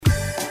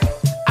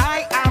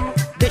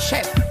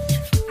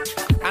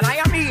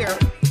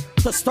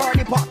to stir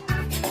the pot.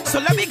 So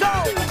let me go.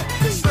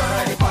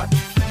 Stir the pot.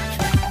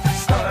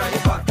 Stir the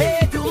pot.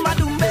 Hey, doomba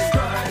doomba.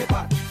 Stir the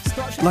pot.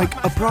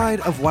 Like a pride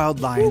of wild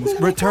lions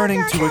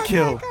returning to a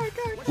kill,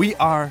 we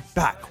are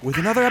back with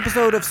another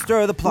episode of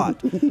Stir the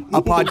Plot,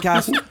 a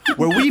podcast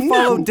where we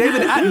follow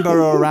David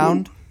Attenborough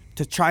around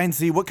to try and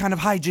see what kind of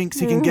hijinks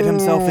he can get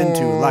himself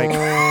into, like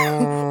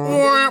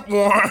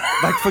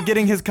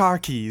forgetting his car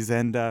keys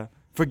and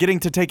forgetting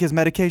to take his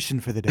medication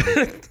for the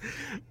day.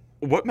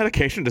 What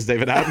medication does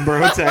David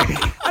Attenborough take?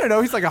 I don't know,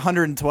 he's like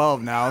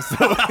 112 now, so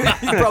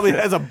he probably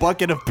has a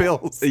bucket of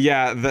pills.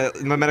 Yeah, the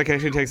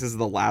medication he takes is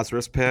the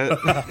Lazarus pit,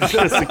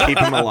 just to keep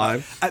him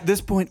alive. At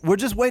this point, we're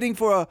just waiting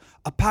for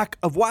a pack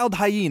of wild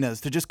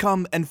hyenas to just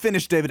come and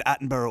finish David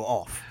Attenborough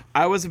off.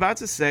 I was about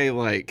to say,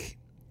 like,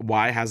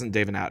 why hasn't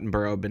David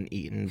Attenborough been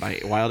eaten by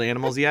wild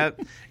animals yet?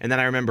 And then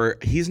I remember,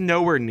 he's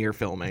nowhere near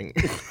filming.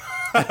 He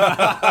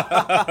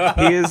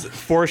is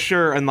for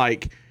sure in,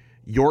 like,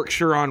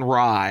 Yorkshire on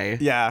Rye.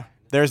 Yeah.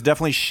 There's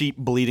definitely sheep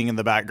bleeding in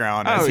the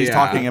background as he's yeah.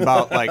 talking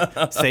about,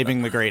 like,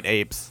 saving the great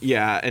apes.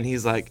 Yeah, and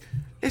he's like,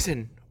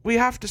 listen, we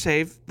have to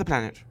save the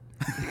planet.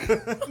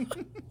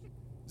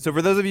 So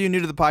for those of you new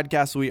to the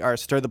podcast, we are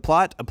Stir the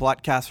Plot, a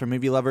plotcast for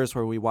movie lovers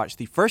where we watch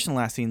the first and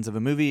last scenes of a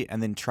movie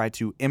and then try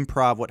to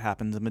improv what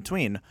happens in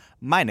between.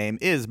 My name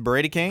is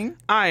Brady King.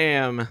 I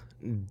am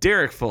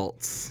Derek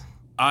Fultz.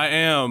 I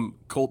am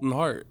Colton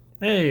Hart.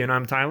 Hey, and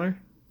I'm Tyler.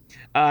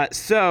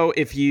 So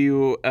if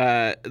you,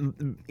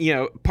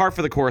 par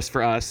for the course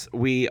for us,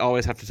 we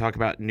always have to talk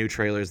about new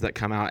trailers that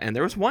come out. And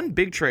there was one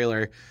big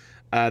trailer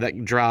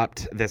that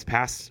dropped this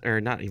past,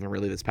 or not even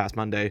really this past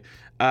Monday.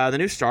 The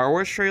new Star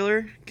Wars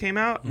trailer came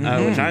out,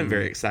 which I'm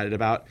very excited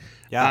about.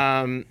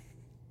 Yeah.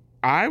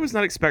 I was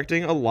not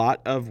expecting a lot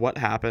of what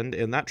happened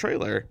in that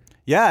trailer.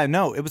 Yeah,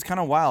 no, it was kind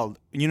of wild.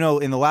 You know,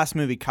 in the last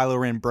movie, Kylo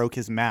Ren broke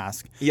his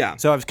mask. Yeah.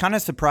 So I was kind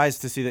of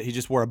surprised to see that he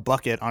just wore a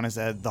bucket on his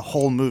head the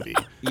whole movie.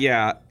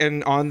 Yeah,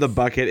 and on the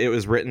bucket, it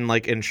was written,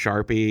 like, in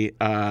Sharpie,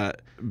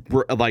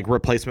 like,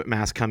 replacement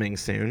mask coming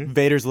soon.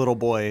 Vader's little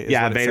boy.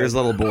 Yeah, Vader's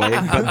little boy,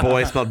 but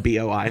boy spelled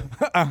B-O-I.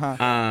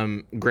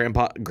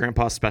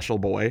 Grandpa's special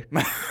boy.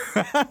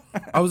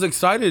 I was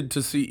excited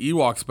to see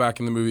Ewoks back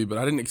in the movie, but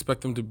I didn't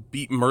expect them to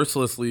beat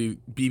mercilessly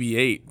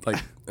BB-8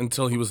 like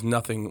until he was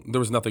nothing. There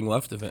was nothing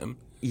left of him.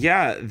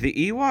 Yeah, the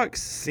Ewoks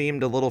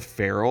seemed a little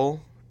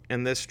feral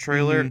in this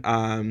trailer,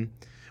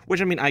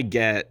 which, I mean, I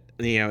get.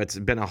 You know, it's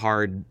been a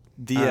hard.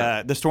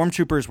 The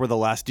stormtroopers were the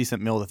last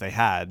decent meal that they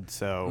had,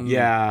 so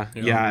Yeah,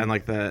 and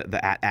like the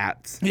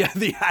AT-ATs. yeah,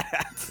 the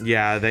AT-ATs.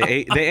 Yeah,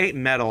 they ate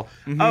metal.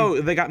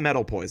 Oh, they got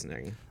metal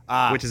poisoning,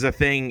 which is a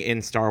thing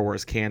in Star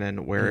Wars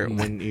canon where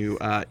when you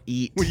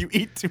eat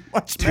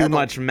too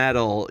much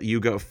metal,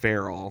 you go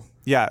feral.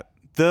 Yeah.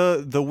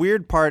 The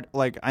weird part,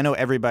 like, I know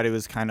everybody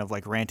was kind of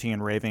like ranting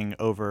and raving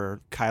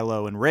over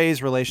Kylo and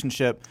Rey's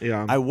relationship.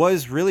 Yeah. I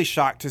was really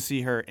shocked to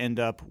see her end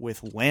up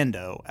with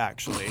Lando,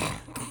 actually.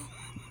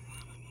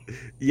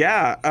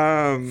 Yeah,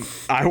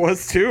 I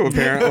was too,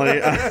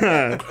 apparently.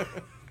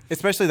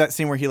 Especially that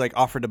scene where he, like,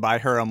 offered to buy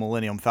her a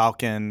Millennium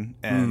Falcon.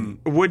 And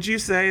Would you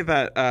say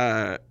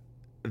that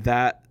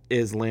that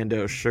is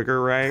Lando's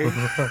Sugar Ray?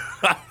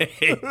 I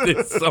hate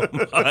this so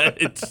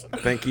much.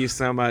 Thank you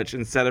so much.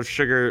 Instead of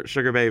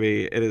Sugar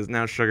Baby, it is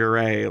now Sugar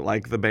Ray,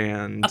 like the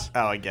band.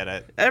 Oh, I get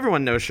it.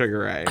 Everyone knows Sugar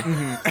Ray.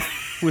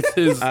 With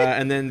his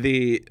And then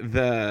the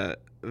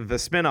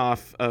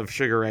spinoff of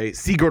Sugar Ray,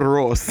 Sigur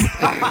Rós.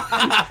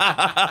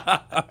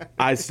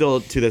 I still,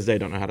 to this day,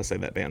 don't know how to say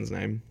that band's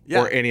name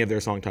or any of their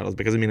song titles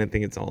because, I mean, I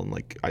think it's all in,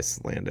 like,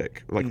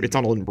 Icelandic. Like, it's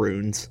all in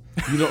runes.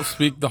 You don't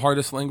speak the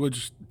hardest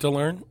language to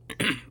learn?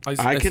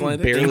 I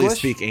can barely English?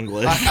 speak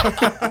English.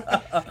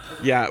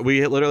 Yeah,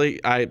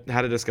 I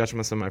had a discussion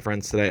with some of my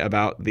friends today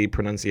about the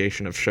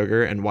pronunciation of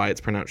sugar and why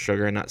it's pronounced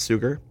sugar and not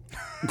sugar.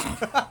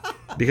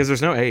 Because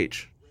there's no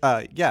H.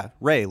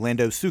 Ray,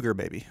 Lando Sugar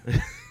Baby.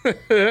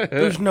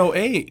 There's no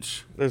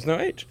H. There's no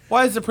H.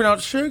 Why is it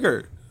pronounced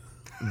sugar?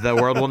 The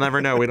world will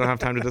never know. We don't have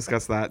time to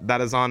discuss that.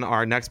 That is on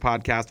our next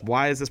podcast.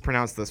 Why is this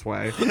pronounced this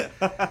way?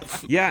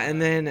 Yeah,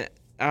 and then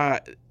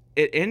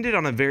it ended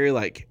on a very,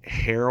 like,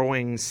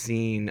 harrowing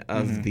scene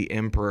of the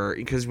Emperor,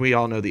 because we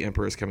all know the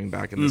Emperor is coming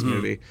back in this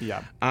movie.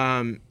 Yeah.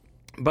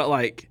 But,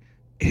 like,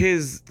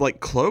 his, like,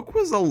 cloak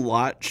was a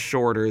lot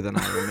shorter than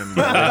I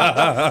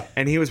remember.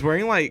 And he was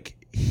wearing, like,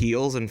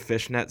 heels and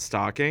fishnet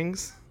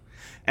stockings.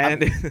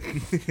 And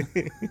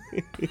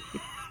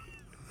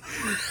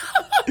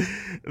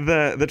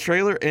the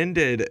trailer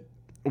ended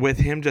with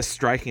him just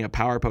striking a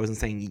power pose and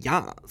saying,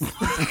 "Yas."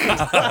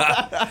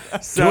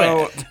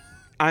 So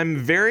I'm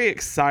very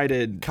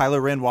excited. Kylo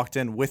Ren walked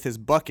in with his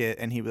bucket,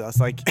 and he was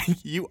like,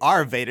 "You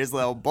are Vader's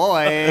little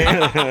boy."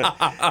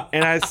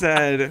 And I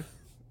said,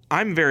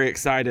 I'm very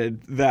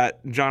excited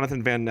that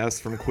Jonathan Van Ness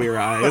from Queer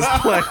Eye is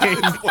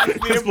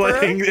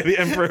playing the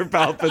Emperor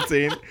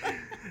Palpatine.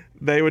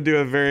 They would do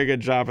a very good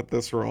job at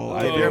this role.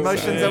 Give your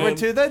emotions over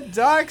to the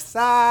dark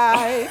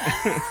side.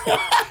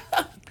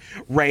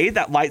 Ray,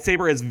 that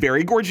lightsaber is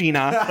very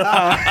Gorgina.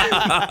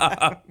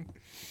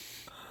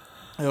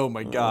 Oh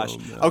my gosh.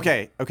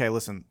 Okay,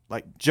 listen.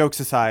 Like, jokes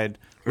aside,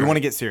 we want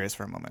to get serious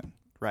for a moment,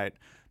 right?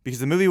 Because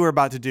the movie we're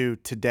about to do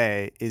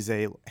today is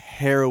a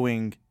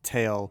harrowing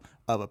tale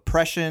of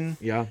oppression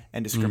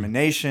and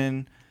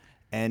discrimination,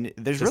 and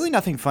there's really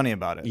nothing funny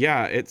about it.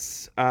 Yeah,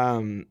 it's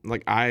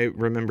like I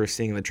remember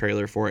seeing the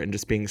trailer for it and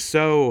just being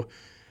so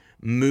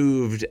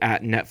moved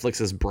at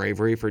Netflix's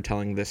bravery for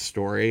telling this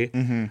story,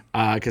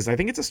 because I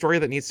think it's a story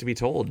that needs to be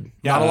told.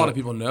 Yeah, not a lot of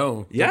people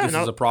know that this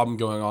is a problem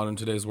going on in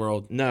today's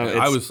world. No,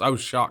 I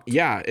was shocked.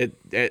 Yeah,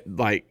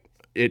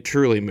 it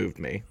truly moved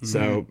me.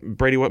 So,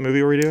 Brady, what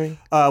movie were we doing?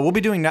 We'll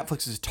be doing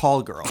Netflix's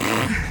Tall Girl,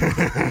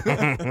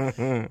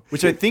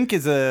 which I think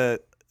is a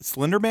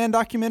Slender Man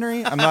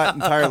documentary. I'm not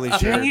entirely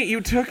sure. Dang it,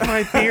 you took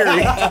my theory.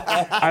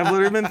 I've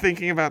literally been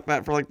thinking about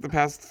that for like the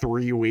past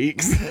 3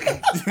 weeks.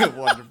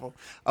 Wonderful.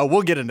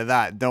 We'll get into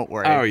that. Don't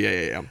worry. Oh,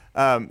 yeah.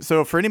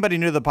 So for anybody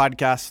new to the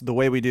podcast, the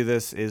way we do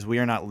this is we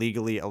are not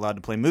legally allowed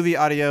to play movie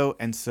audio,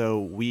 and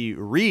so we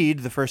read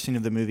the first scene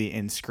of the movie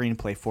in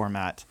screenplay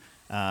format.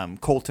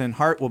 Colton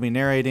Hart will be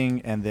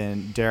narrating, and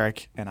then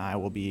Derek and I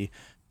will be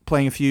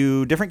playing a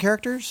few different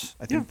characters.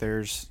 I think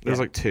there's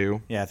like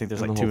 2. Yeah, I think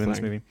there's in like the 2 whole in this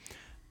thing. movie.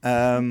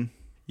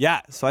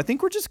 So I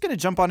think we're just going to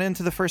jump on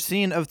into the first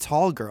scene of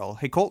Tall Girl.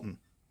 Hey, Colton,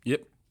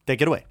 Yep.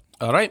 take it away.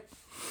 All right.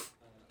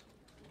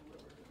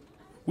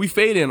 We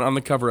fade in on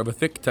the cover of a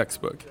thick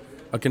textbook,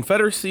 a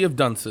confederacy of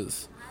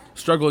dunces,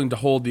 struggling to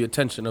hold the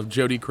attention of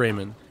Jody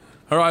Crayman.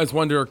 Her eyes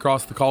wander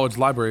across the college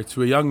library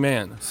to a young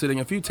man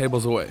sitting a few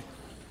tables away.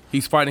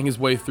 He's fighting his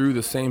way through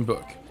the same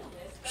book.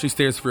 She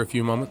stares for a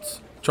few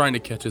moments, trying to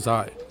catch his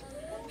eye.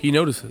 He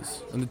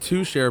notices, and the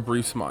two share a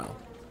brief smile.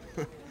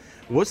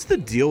 What's the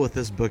deal with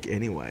this book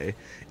anyway?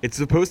 It's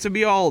supposed to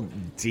be all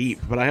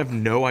deep, but I have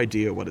no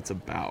idea what it's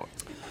about.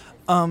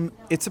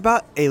 It's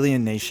about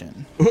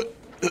alienation.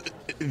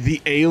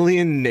 The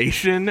Alien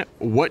Nation?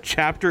 What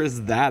chapter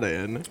is that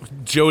in?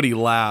 Jody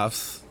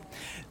laughs.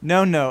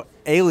 No,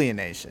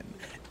 alienation.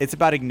 It's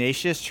about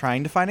Ignatius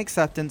trying to find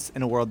acceptance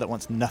in a world that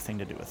wants nothing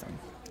to do with him.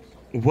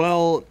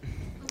 Well,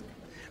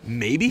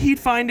 maybe he'd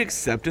find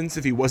acceptance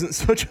if he wasn't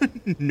such a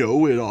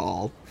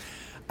know-it-all.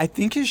 I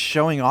think his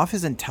showing off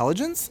his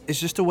intelligence is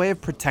just a way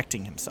of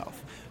protecting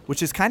himself,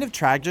 which is kind of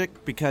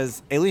tragic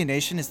because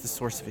alienation is the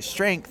source of his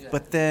strength,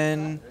 but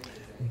then...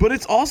 But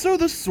it's also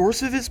the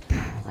source of his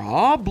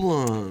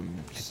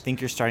problems. I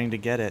think you're starting to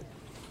get it.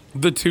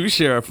 The two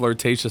share a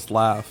flirtatious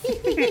laugh.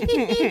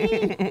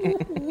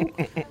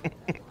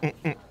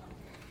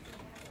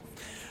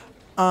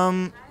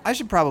 I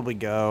should probably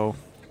go.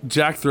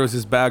 Jack throws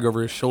his bag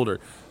over his shoulder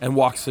and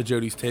walks to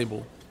Jody's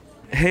table.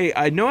 Hey,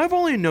 I know I've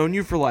only known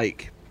you for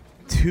like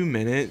 2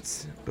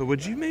 minutes, but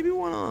would you maybe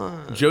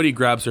want to... Jody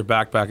grabs her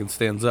backpack and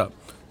stands up,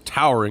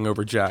 towering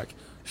over Jack.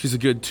 She's a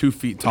good 2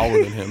 feet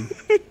taller than him.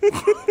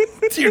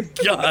 Dear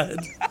God.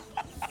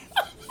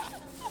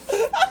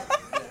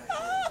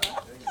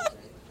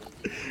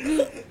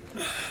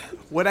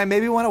 Would I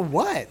maybe want to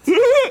what?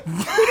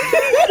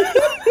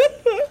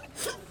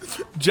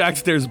 Jack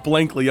stares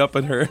blankly up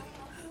at her.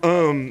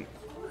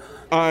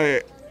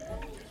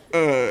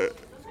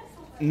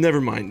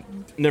 Never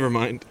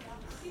mind.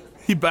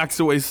 He backs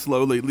away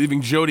slowly,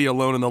 leaving Jody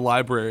alone in the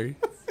library.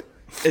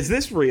 Is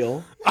this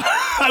real?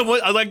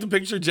 I like to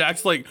picture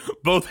Jack's like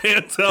both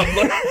hands up,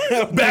 like,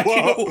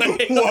 backing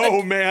away.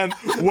 Whoa, man.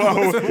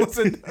 Whoa.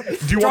 Listen,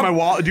 Do you want my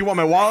wallet? Do you want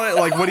my wallet?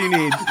 Like, what do you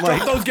need?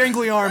 Like, drop those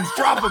gangly arms.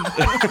 Drop them.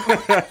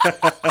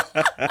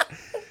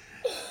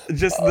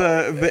 just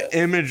the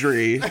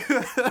imagery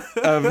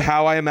of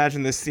how I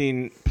imagine this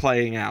scene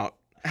playing out.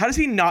 How does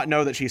he not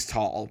know that she's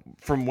tall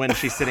from when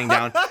she's sitting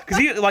down? Because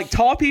he like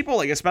tall people,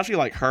 like especially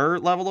like her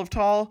level of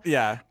tall,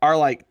 Yeah. are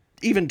like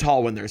even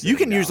tall when they're sitting You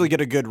can down. usually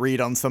get a good read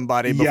on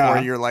somebody before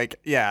Yeah. you're like,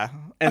 yeah.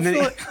 And I then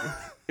feel like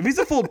if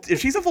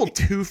she's a full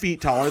 2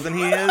 feet taller than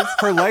he is,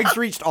 her legs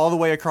reached all the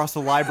way across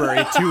the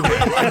library to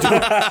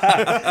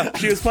him.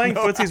 she was playing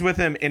footsies with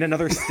him in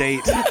another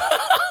state.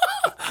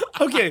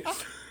 Okay,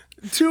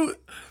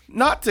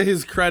 not to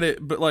his credit,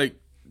 but like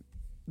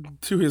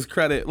to his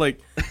credit, like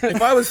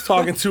if I was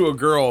talking to a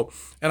girl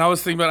and I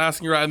was thinking about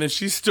asking her out, and then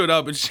she stood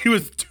up and she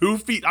was 2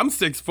 feet. I'm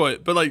 6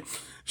 foot, but like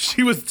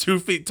she was 2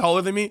 feet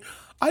taller than me.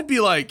 I'd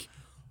be like,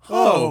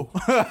 oh.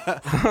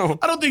 I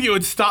don't think it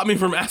would stop me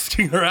from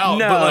asking her out.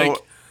 No. But like,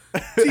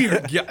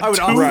 dear God, I would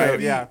also, Right.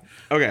 yeah.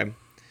 Okay,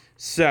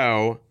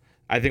 so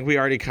I think we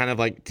already kind of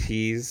like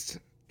teased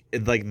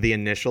like the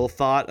initial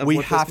thought of We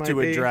what this have might to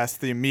be. address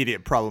the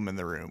immediate problem in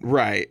the room.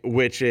 Right,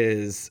 which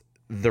is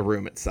the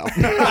room itself.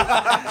 No,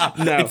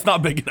 it's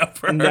not big enough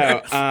for her.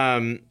 no.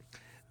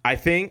 I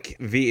think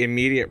the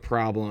immediate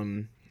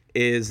problem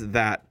is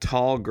that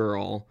Tall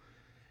Girl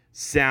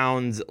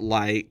sounds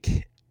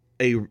like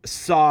a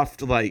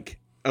soft, like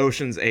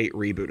Ocean's 8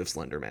 reboot of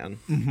Slender Man.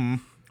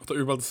 I thought you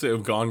were about to say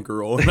of Gone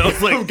Girl. And I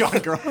was like, Gone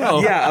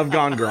Girl. Yeah, of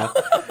Gone Girl.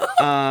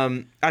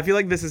 I feel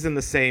like this is in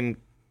the same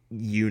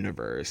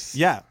universe.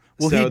 Yeah.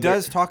 Well, So he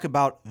does talk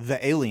about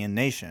the alien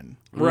nation.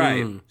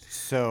 Right.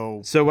 So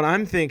So what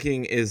I'm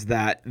thinking is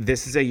that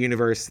this is a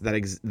universe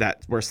that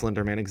where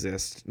Slender Man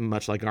exists,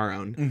 much like our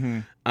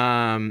own.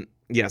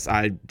 yes,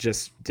 I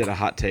just did a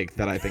hot take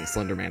that I think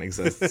Slender Man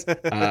exists.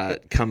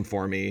 Come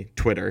for me,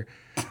 Twitter.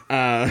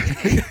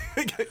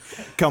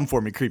 Come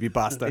for me,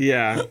 creepypasta.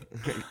 Yeah,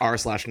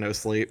 r/no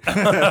sleep.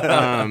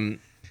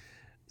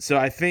 So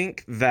I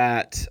think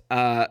that,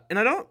 and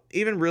I don't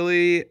even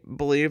really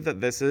believe that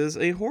this is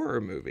a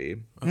horror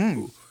movie.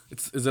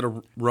 Is it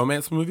a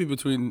romance movie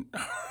between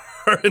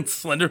her and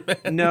Slender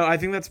Man? No, I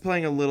think that's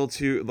playing a little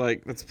too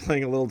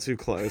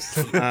close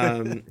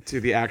to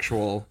the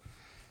actual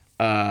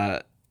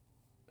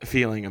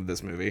feeling of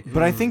this movie.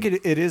 But I think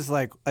it is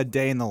like a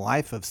day in the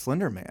life of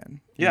Slender Man.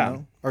 you Yeah.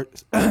 know? Or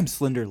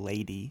Slender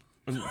Lady.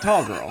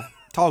 Tall girl.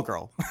 Tall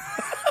girl.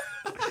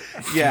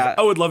 Yeah.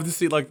 I would love to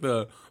see like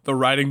the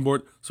writing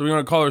board. So we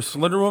want to call her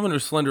Slender Woman or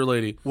Slender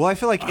Lady? Well, I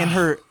feel like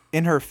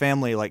in her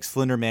family, like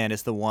Slender Man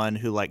is the one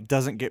who like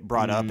doesn't get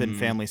brought up in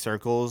family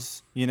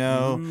circles. You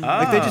know,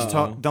 like they just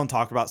don't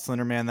talk about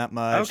Slender Man that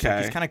much. Like,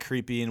 Okay. he's kind of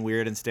creepy and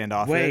weird and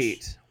standoffish.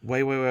 Wait.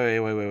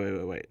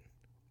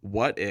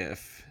 What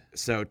if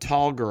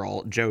tall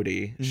girl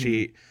Jody?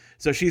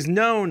 She's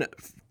known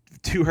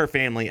to her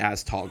family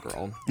as Tall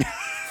Girl.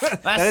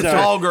 That's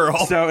Tall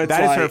Girl. So it's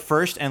That is like, her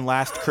first and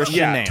last Christian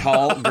yeah, name.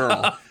 Tall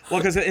Girl. Well,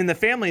 because in the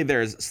family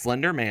there's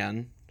Slender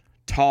Man,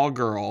 Tall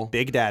Girl,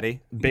 Big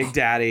Daddy. Big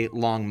Daddy,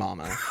 Long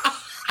Mama.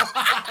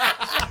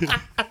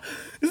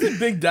 Isn't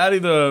Big Daddy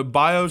the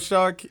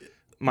Bioshock?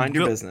 Mind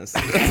your business.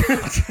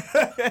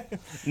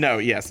 No,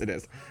 yes, it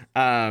is.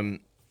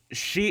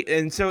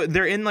 So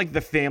they're in like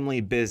the family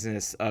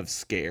business of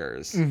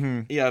scares.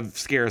 Yeah, of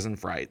scares and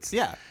frights.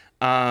 Yeah.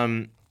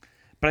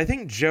 But I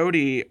think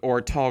Jody or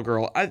Tall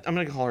Girl, I'm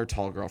going to call her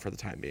Tall Girl for the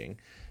time being.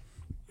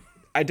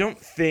 I don't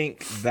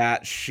think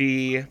that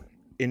she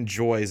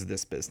enjoys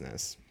this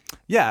business.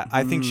 Yeah,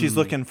 I think she's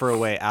looking for a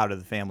way out of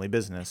the family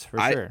business for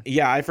sure.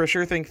 I for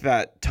sure think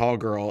that Tall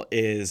Girl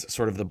is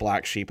sort of the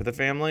black sheep of the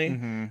family,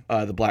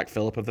 the Black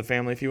Phillip of the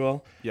family, if you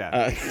will.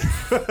 Yeah.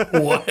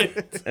 What?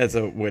 It's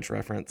a witch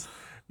reference.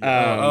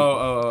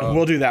 Oh.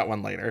 We'll do that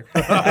one later.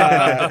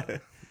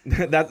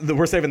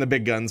 We're saving the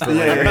big guns for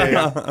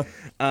later.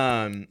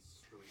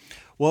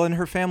 Well, in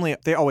her family,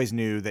 they always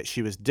knew that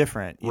she was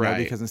different, you know, Right.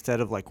 because instead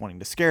of like wanting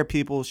to scare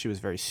people, she was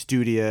very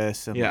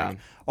studious and Yeah. like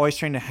always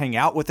trying to hang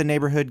out with the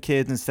neighborhood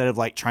kids instead of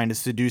like trying to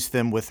seduce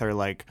them with her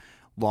like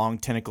long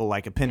tentacle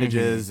like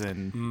appendages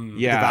and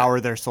Yeah. devour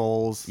their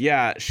souls.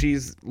 Yeah,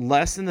 she's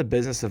less in the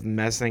business of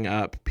messing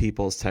up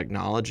people's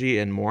technology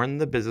and more in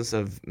the business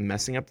of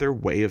messing up their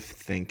way of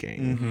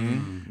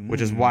thinking,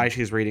 which is why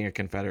she's reading A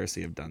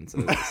Confederacy of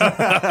Dunces. Which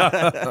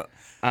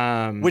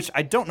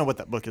I don't know what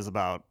that book is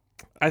about.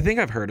 I think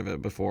I've heard of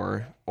it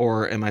before,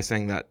 or am I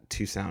saying that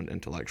to sound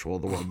intellectual?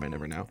 The world may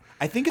never know.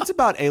 I think it's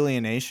about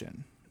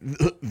alienation,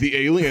 The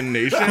Alien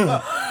Nation?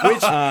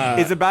 which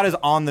is about as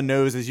on the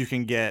nose as you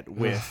can get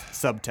with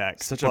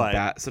subtext. Such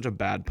a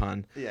bad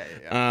pun. Yeah.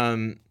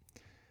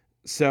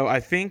 So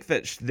I think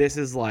that this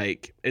is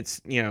like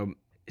it's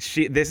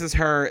this is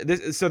her.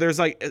 So there's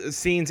like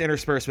scenes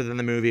interspersed within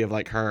the movie of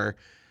like her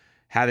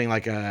having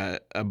like a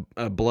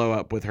blow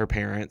up with her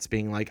parents,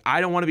 being like, I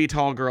don't want to be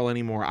Tall Girl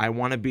anymore. I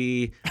want to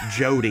be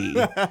Jody.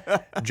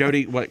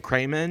 Jody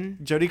Crayman?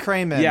 Jody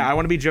Crayman. Yeah, I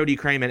want to be Jody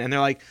Crayman. And they're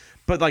like,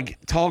 but like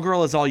Tall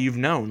Girl is all you've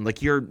known.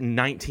 Like you're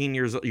 19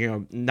 years,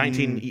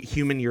 19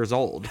 human years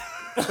old.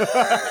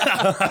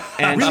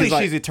 And Really, she's,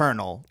 like, she's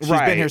eternal. She's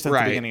been here since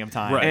the beginning of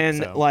time. Right. and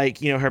so. like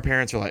her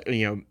parents are like,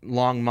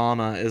 Long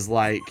Mama is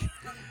like,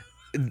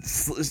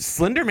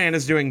 Slender Man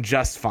is doing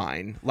just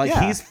fine. Like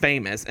Yeah. he's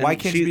famous. And Why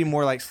can't you be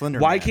more like Slender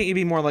Why Man? can't you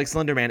be more like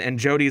Slender Man? And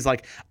Jody's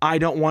like, I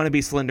don't want to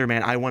be Slender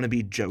Man. I want to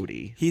be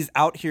Jody. He's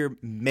out here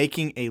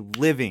making a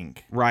living.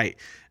 Right.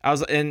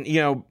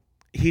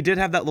 He did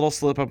have that little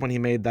slip up when he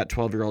made that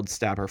 12-year-old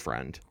stab her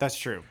friend. That's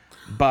true.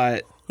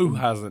 But Who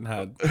hasn't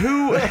had?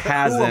 who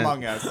hasn't? Who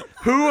among us?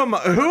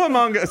 Who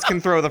among us can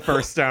throw the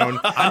first stone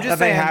that they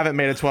saying- haven't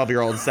made a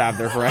 12-year-old stab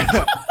their friend?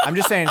 I'm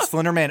just saying,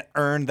 Slender Man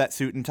earned that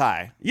suit and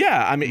tie.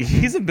 Yeah, I mean,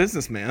 he's a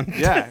businessman.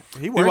 Yeah,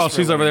 he works. Meanwhile, for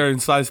she's a over living. there in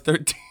size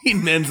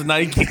 13 men's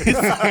Nikes.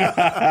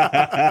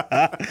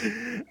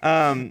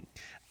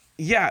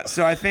 Yeah,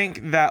 so I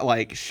think that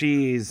like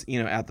she's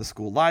at the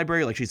school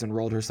library, like she's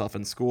enrolled herself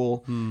in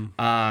school,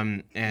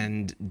 and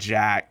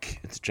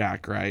it's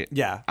Jack, right?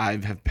 Yeah. I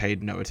have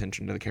paid no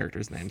attention to the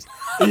characters' names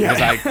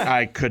because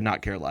I could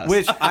not care less.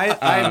 Which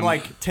I'm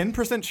like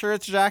 10% sure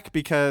it's Jack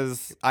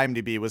because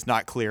IMDb was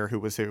not clear who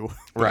was who.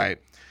 Right.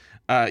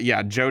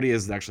 Yeah, Jody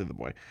is actually the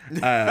boy,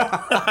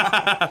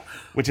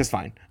 which is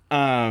fine.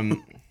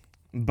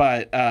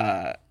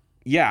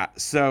 Yeah,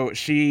 so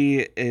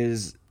she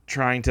is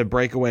trying to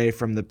break away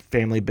from the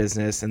family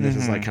business, and this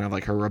is like kind of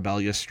like her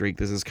rebellious streak.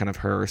 This is kind of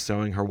her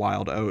sowing her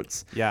wild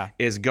oats. Yeah.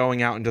 Is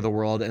going out into the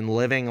world and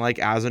living like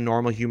as a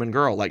normal human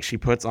girl. Like she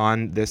puts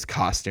on this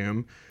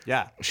costume.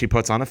 Yeah. She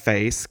puts on a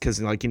face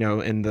because, like,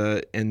 in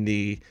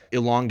the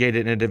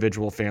elongated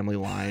individual family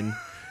line,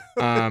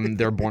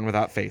 They're born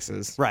without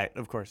faces. Right,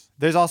 of course.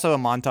 There's also a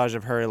montage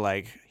of her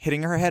like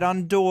hitting her head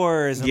on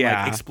doors and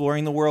Yeah. like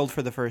exploring the world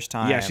for the first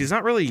time. Yeah, she's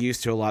not really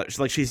used to a lot.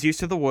 She's used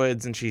to the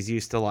woods and she's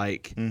used to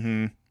like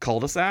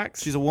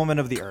cul-de-sacs. She's a woman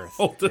of the earth.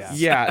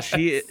 Yeah,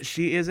 she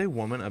is a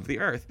woman of the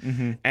earth.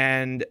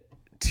 And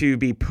to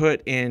be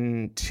put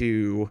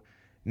into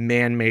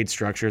man-made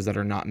structures that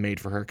are not made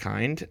for her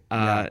kind,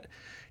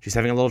 she's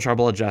having a little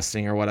trouble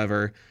adjusting or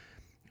whatever.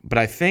 But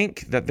I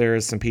think that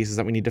there's some pieces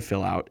that we need to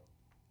fill out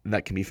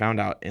that can be found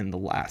out in the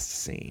last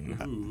scene.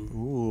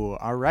 Ooh,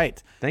 all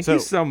right. Thank you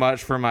so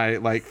much for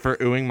for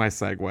oohing my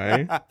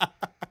segue.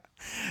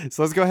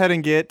 So let's go ahead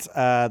and get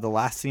the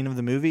last scene of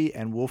the movie,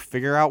 and we'll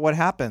figure out what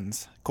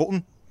happens.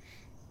 Colton?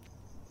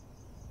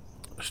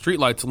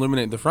 Streetlights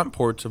illuminate the front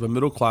porch of a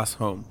middle-class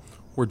home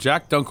where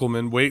Jack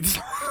Dunkelman waits.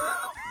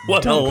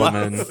 What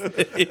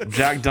Dunkelman.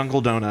 Jack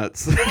Dunkel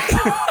Donuts.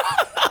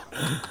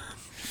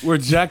 Where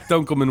Jack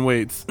Dunkelman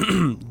waits,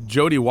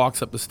 Jody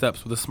walks up the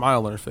steps with a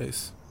smile on her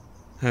face.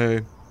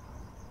 Hey.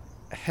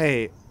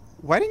 Hey,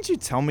 why didn't you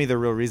tell me the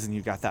real reason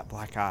you got that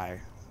black eye?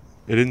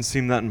 It didn't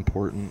seem that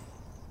important.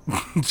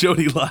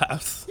 Jody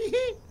laughs.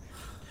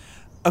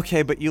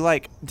 Okay, but you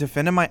like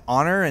defended my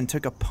honor and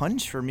took a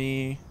punch for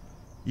me.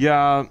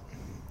 Yeah.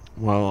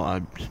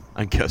 Well,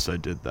 I guess I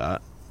did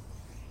that.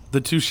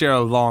 The two share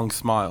a long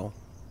smile.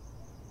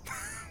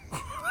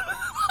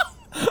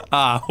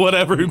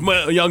 Whatever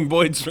my young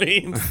boy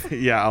dreams.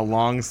 Yeah, a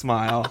long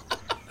smile.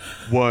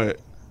 What?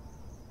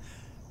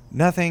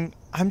 Nothing.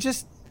 I'm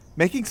just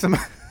making some...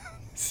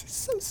 This is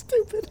so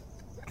stupid.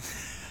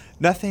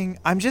 Nothing.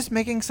 I'm just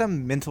making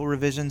some mental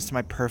revisions to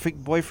my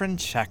perfect boyfriend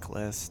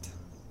checklist.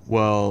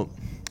 Well,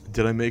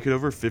 did I make it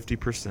over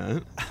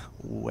 50%?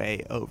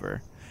 Way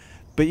over.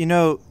 But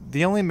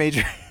the only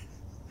major...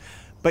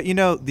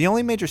 the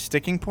only major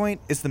sticking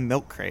point is the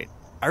milk crate.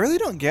 I really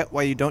don't get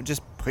why you don't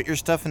just put your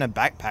stuff in a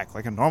backpack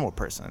like a normal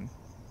person.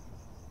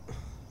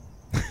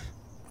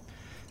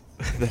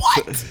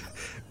 What?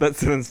 That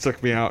sentence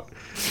took me out.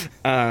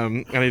 I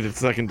need a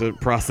second to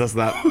process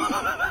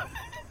that.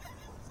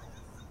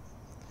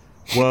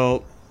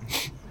 Well,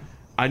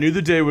 I knew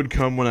the day would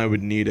come when I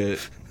would need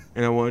it,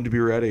 and I wanted to be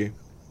ready.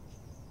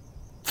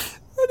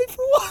 Ready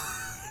for what?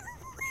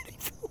 Ready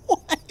for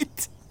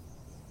what?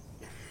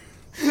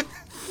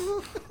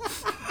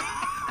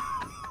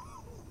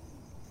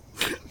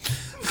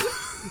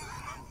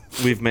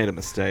 We've made a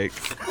mistake.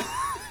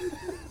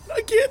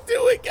 I can't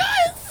do it,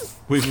 guys.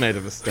 We've made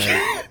a mistake.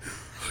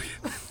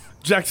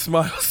 Jack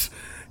smiles.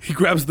 He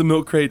grabs the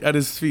milk crate at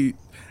his feet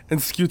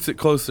and scoots it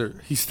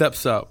closer. He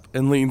steps up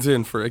and leans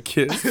in for a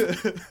kiss.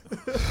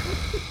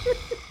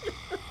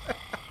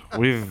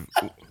 We've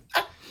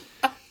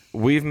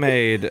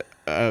made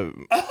a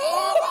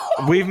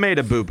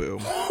boo-boo.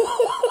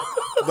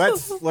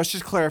 Let's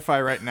just clarify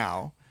right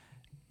now.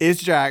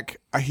 Is Jack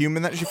a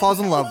human that she falls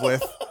in love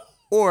with,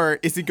 or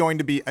is he going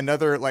to be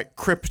another like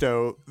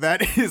crypto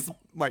that is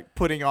like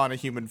putting on a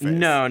human face?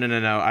 No.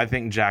 I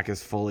think Jack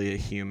is fully a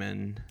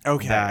human.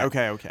 Okay.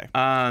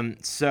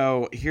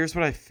 So here's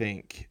what I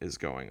think is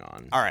going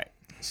on. All right.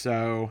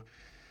 So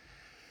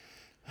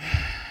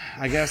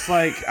I guess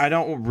like I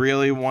don't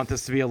really want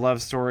this to be a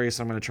love story,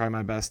 so I'm gonna try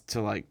my best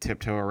to like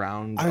tiptoe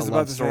around I was a about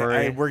love to story.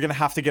 say we're gonna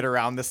have to get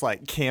around this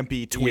like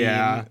campy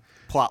tween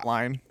plot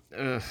line.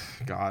 Ugh,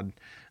 God.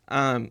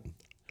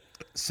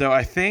 So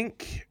I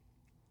think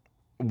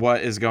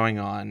what is going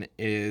on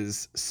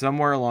is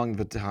somewhere along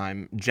the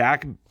time,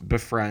 Jack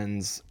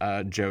befriends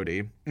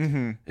Jody.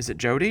 Mm-hmm. Is it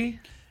Jody?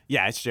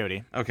 Yeah, it's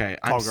Jody. Okay,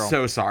 Tall I'm girl.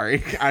 so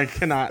sorry. I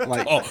cannot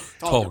like.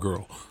 Tall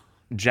girl.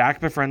 Jack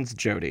befriends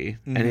Jody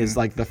and is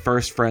like the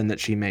first friend that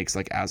she makes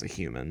like as a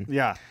human.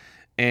 Yeah.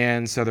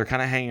 And so they're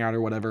kind of hanging out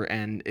or whatever,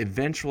 and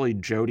eventually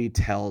Jody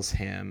tells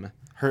him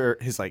Her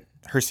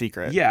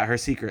secret. yeah, her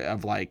secret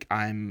of like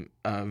I'm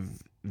of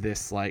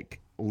this like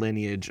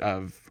lineage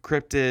of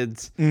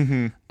cryptids.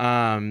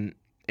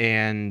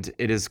 And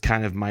it is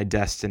kind of my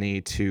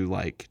destiny to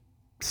like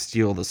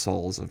steal the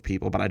souls of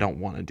people, but I don't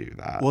want to do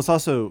that. Well, it's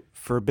also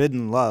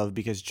forbidden love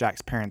because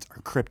Jack's parents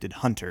are cryptid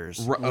hunters.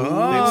 They've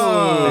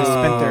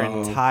spent their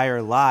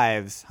entire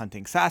lives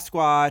hunting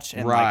Sasquatch,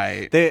 and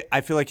like,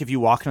 I feel like if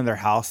you walk into their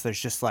house, there's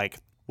just like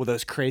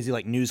those crazy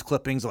like news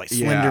clippings of like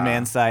Slender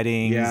Man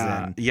sightings.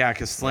 Yeah,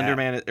 because Slender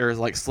Man or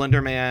like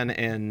Slender Man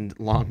and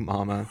Long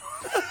Mama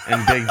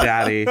and Big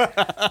Daddy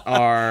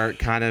are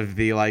kind of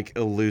the like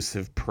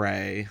elusive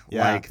prey,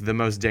 like the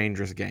most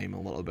dangerous game a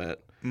little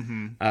bit.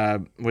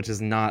 Which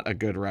is not a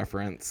good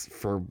reference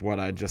for what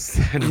I just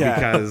said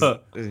because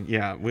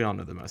we all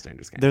know the most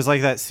dangerous game. There's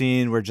like that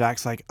scene where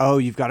Jack's like, "Oh,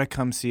 you've got to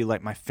come see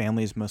like my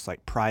family's most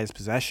like prized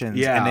possessions,"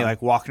 and they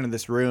like walk into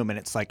this room and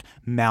it's like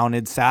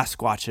mounted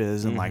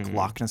Sasquatches and like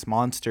Loch Ness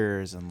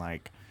monsters and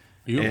like.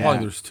 Are you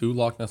implying there's 2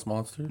 Loch Ness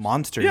monsters?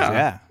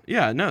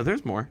 Yeah, no,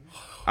 there's more.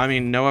 I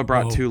mean, Noah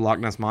brought 2 Loch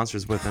Ness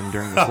monsters with him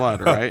during the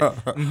flood, right?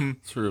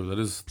 True, that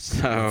is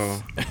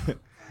So.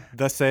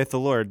 Thus saith the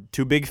Lord: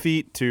 2 big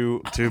feet,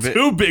 two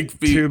 2 big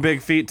feet, 2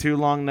 big feet, 2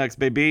 long necks,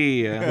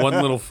 baby. 1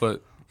 little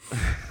foot.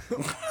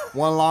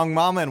 One long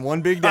mama and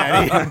one big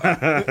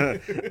daddy.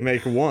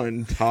 Make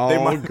one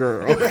tall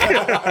girl.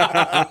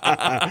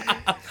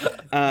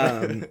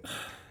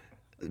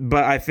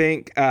 But I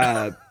think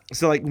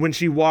so. Like when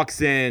she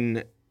walks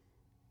in,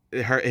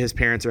 his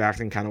parents are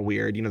acting kind of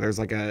weird. You know, there's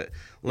like a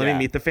let me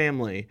meet the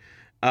family.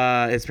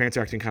 His parents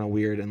are acting kind of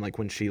weird, and like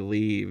when she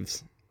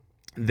leaves,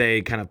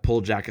 they kind of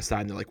pull Jack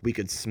aside and they're like, we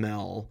could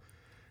smell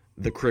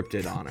the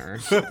cryptid on her.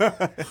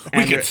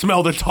 We can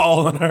smell the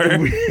tall on her.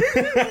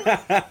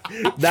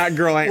 That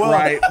girl ain't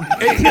right.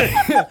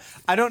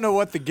 I don't know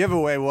what the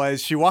giveaway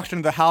was. She walked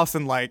into the house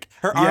and like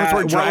her arms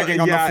were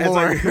dragging on the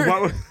floor. It's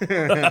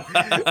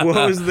like,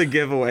 what was the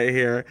giveaway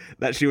here?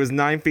 That she was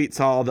 9 feet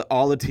tall, that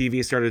all the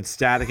TV started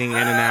staticking in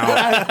and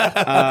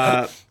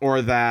out,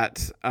 or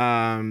that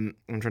I'm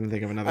trying to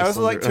think of another. I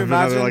also like to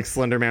imagine, another like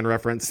Slender Man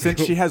reference.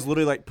 Since she has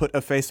literally like put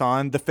a face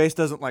on, the face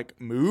doesn't like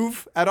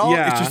move at all.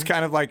 Yeah. It's just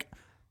kind of like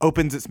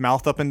opens its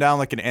mouth up and down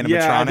like an animatronic.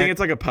 Yeah, I think it's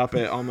like a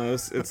puppet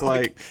almost. It's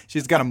like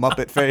she's got a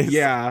Muppet face.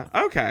 Yeah.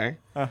 Okay.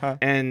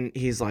 And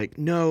he's like,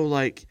 no,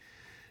 like,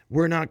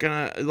 we're not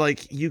gonna,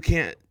 like, you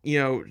can't, you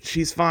know,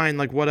 she's fine,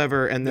 like,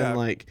 whatever. And then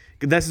like,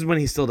 this is when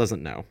he still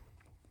doesn't know.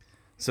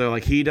 So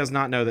like, he does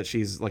not know that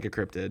she's like a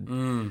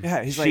cryptid.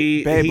 Yeah. He's like,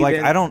 babe, like,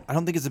 I don't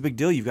think it's a big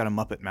deal. You've got a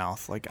Muppet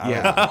mouth. Like,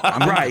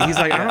 I'm right. He's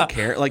like, I don't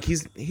care. Like,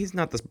 he's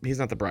not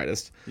the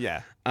brightest.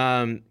 Yeah.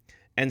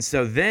 And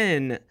so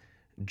then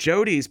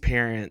Jody's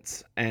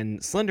parents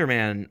and Slender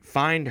Man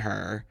find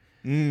her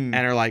and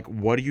are like,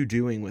 what are you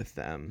doing with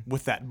them?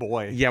 With that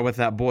boy. Yeah, with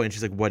that boy. And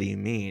she's like, what do you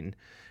mean?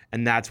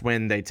 And that's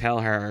when they tell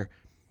her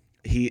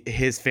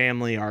his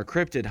family are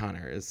cryptid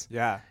hunters.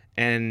 Yeah.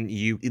 And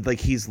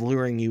he's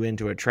luring you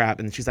into a trap.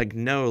 And she's like,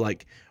 no,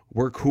 like,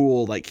 we're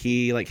cool. Like,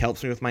 he like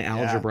helps me with my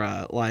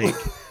algebra. Like,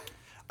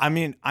 I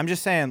mean, I'm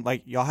just saying,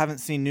 like, y'all haven't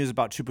seen news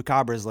about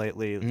chupacabras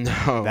lately.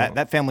 No.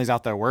 That family's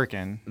out there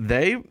working.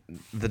 The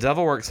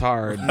devil works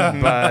hard,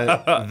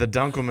 but the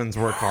Dunkelmans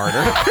work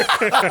harder.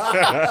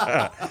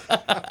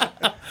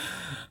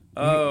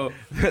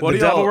 The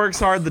devil works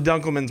hard, the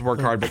Dunkelmans work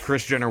hard, but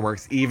Kris Jenner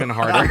works even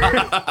harder.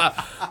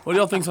 What do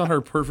y'all think's on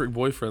her perfect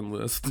boyfriend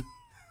list?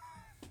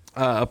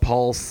 A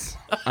pulse,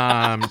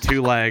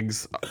 2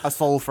 legs, A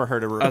soul for her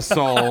to a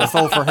soul. a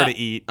soul for her to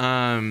eat.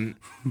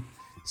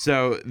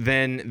 So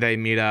then they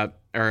meet up,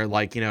 or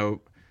like, you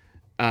know,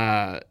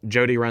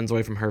 Jody runs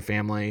away from her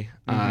family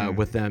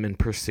with them in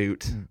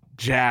pursuit.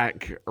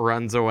 Jack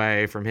runs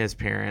away from his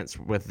parents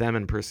with them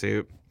in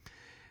pursuit.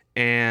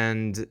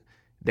 And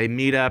they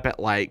meet up at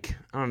like,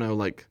 I don't know,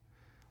 like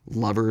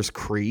Lover's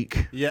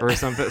Creek or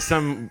something.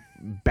 Some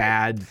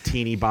bad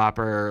teeny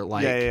bopper,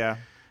 like,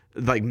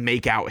 like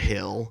Makeout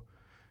Hill.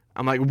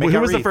 I'm like, who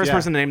was the first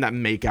person to name that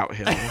Makeout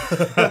Hill?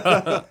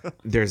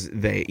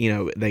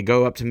 They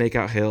go up to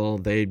Makeout Hill.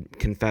 They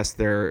confess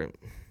their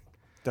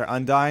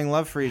undying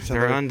love for each other.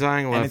 Their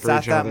undying love for each other. And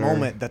it's at that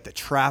moment that the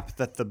trap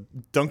that the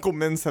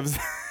Dunkelmans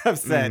have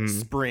set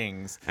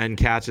springs. And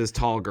catches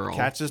Tall Girl.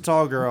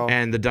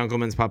 And the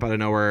Dunkelmans pop out of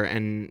nowhere,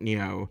 and, you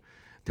know,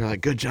 they're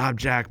like, good job,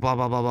 Jack, blah,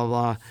 blah, blah, blah,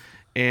 blah.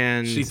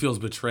 And she feels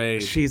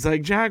betrayed. She's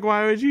like, Jack,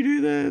 why would you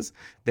do this?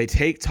 They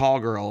take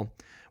Tall Girl.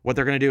 What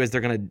they're going to do is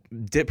they're going to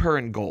dip her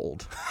in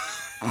gold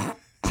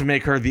to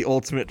make her the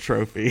ultimate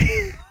trophy.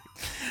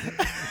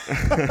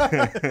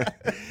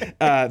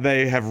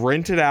 They have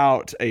rented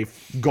out a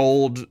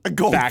gold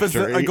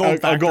factory.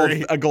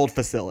 A gold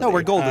facility. No,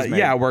 where gold is made.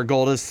 Yeah, where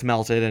gold is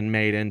smelted and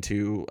made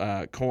into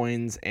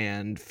coins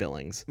and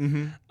fillings.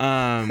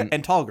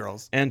 And tall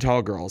girls.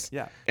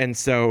 Yeah. And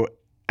so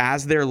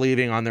as they're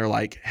leaving on their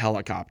like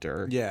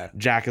helicopter,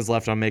 Jack is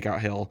left on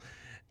Makeout Hill.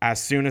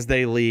 As soon as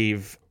they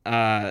leave,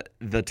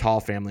 the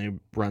tall family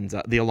runs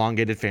up. The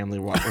elongated family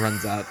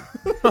runs up.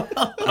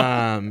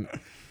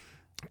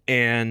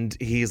 And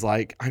he's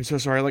like, I'm so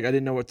sorry. Like, I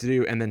didn't know what to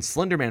do. And then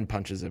Slender Man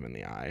punches him in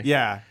the eye.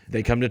 Yeah.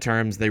 They come to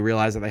terms. They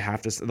realize that they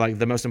have to, like,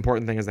 the most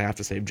important thing is they have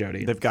to save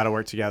Jody. They've got to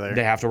work together.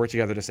 They have to work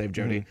together to save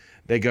Jody.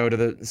 They go to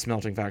the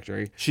smelting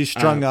factory. She's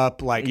strung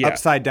up, like,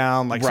 upside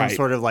down, like some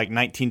sort of, like,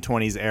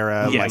 1920s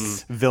era, like,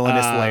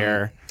 villainous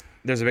lair.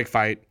 There's a big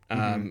fight.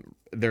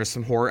 There's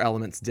some horror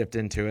elements dipped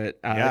into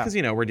it because,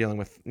 you know, we're dealing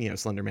with, you know,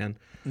 Slender Man.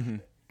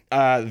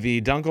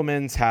 The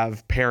Dunkelmans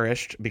have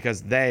perished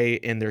because they,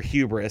 in their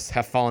hubris,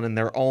 have fallen in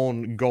their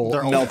own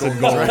melted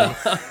gold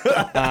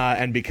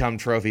and become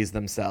trophies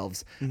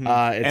themselves.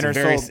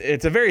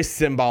 It's a very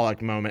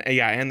symbolic moment.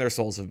 Yeah, and their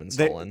souls have been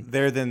stolen.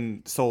 They're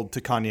then sold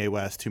to Kanye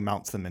West, who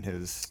mounts them in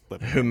his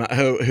living room.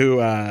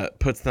 Who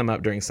puts them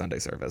up during Sunday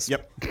service.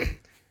 Yep.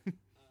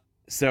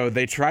 So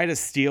they try to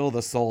steal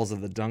the souls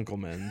of the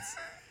Dunkelmans.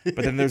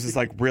 But then there's this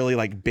like really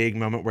like big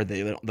moment where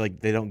they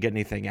don't get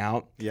anything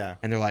out. Yeah.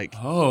 And they're like,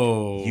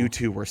 oh, you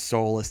two were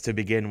soulless to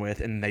begin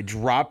with, and they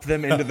drop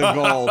them into the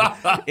gold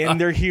in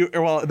their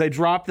they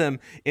drop them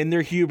in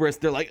their hubris.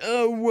 They're like,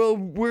 oh well,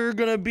 we're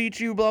gonna beat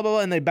you, blah blah blah,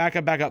 and they back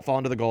up, fall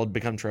into the gold,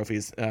 become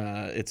trophies.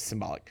 It's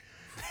symbolic.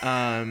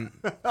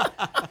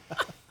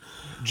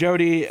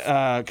 Jody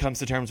comes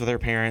to terms with her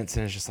parents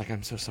and is just like,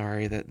 I'm so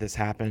sorry that this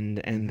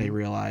happened. And they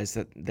realize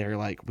that they're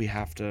like, we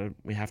have to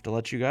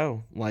let you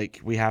go. Like,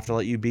 we have to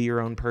let you be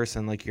your own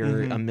person. Like, you're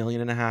 1.5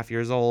 million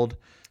years old.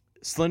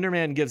 Slender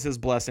Man gives his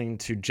blessing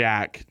to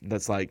Jack.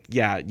 That's like,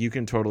 yeah, you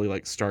can totally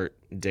like start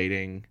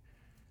dating.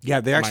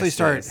 Yeah, they actually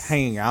start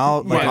hanging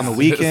out like on the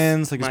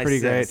weekends. Like, it's pretty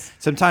great.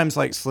 Sometimes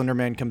like Slender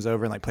Man comes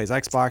over and like plays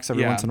Xbox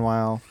every once in a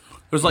while.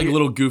 There's like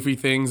little goofy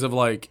things of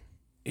like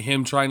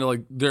him trying to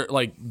like, they're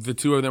like the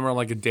two of them are on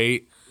like a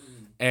date,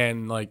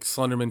 and like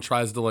Slenderman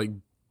tries to like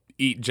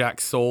eat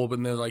Jack's soul,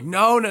 but they're like,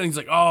 no. And he's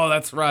like, oh,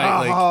 that's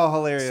right. Oh,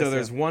 hilarious. So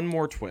there's one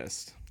more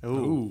twist.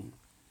 Ooh.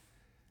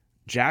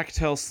 Jack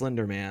tells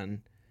Slender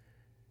Man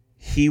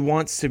he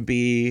wants to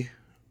be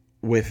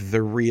with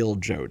the real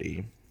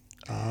Jody.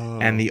 Oh.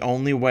 And the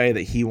only way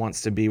that he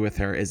wants to be with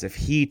her is if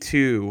he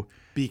too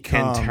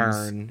becomes can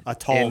turn a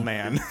tall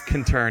man.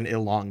 Can turn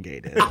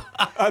elongated.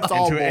 A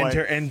tall boy.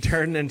 And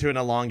turn into an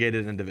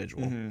elongated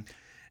individual.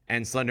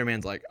 And Slender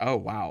Man's like, oh,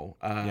 wow.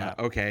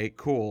 Okay,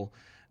 cool.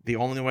 The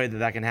only way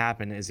that can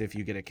happen is if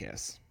you get a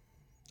kiss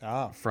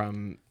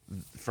from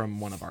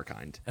one of our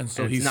kind. And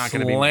so he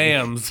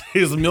slams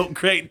his milk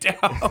crate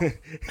down.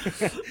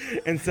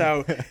 And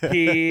so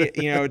he,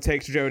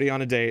 takes Jody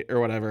on a date or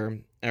whatever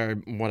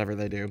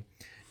they do.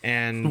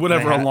 And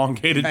whatever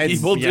elongated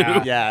people do.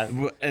 Yeah.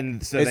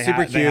 And so it's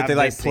super cute. They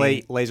like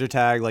play laser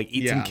tag, like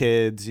eat some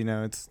kids,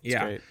 it's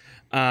great.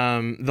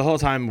 The whole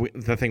time,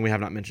 the thing we have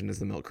not mentioned is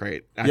the milk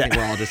crate. I think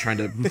we're all just trying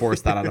to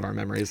force that out of our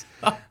memories.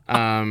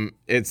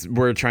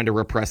 We're trying to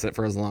repress it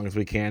for as long as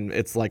we can.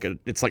 It's like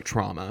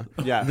trauma.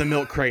 Yeah. The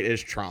milk crate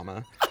is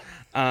trauma.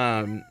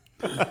 And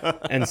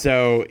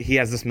so he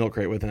has this milk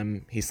crate with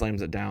him. He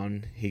slams it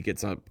down. He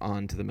gets up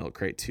onto the milk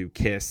crate to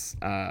kiss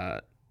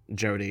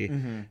Jody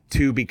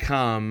to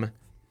become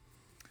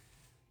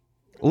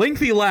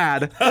Lengthy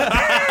Lad.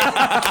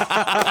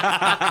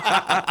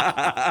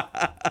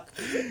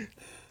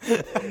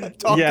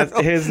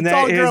 His name.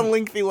 Tall Girl and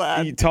Lengthy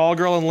Lad. Tall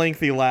Girl and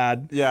Lengthy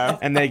Lad. Yeah.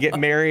 And they get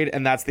married,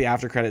 and that's the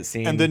after credit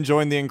scene. And then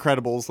join the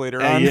Incredibles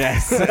later on.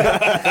 Yes.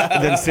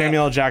 Then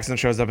Samuel L. Jackson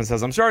shows up and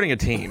says, I'm starting a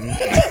team.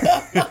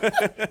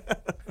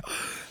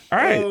 All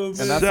right. And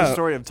that's the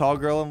story of Tall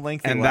Girl and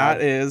Lengthy Lad. And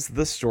that is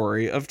the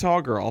story of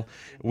Tall Girl.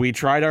 We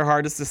tried our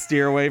hardest to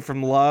steer away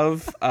from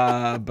love,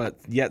 but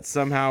yet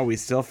somehow we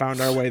still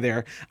found our way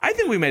there. I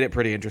think we made it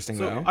pretty interesting,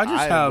 though. I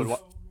just have,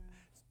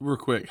 real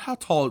quick, how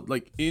tall,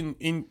 like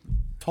in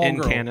Tall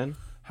Girl. In canon.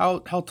 How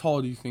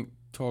tall do you think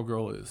Tall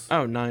Girl is?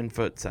 Oh,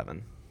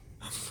 9'7".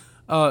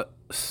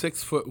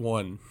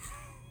 6'1".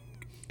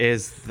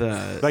 Is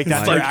the like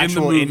that's like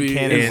actual in the movie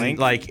canon length?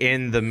 Like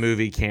in the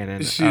movie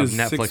canon she of is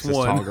Netflix's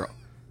 6'1". Tall Girl.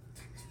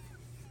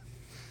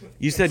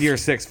 You said you're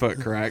 6 foot,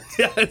 correct?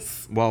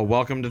 Yes. Well,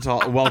 welcome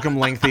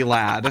Lengthy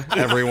Lad,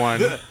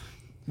 everyone.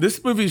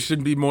 This movie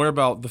should be more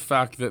about the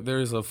fact that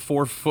there's a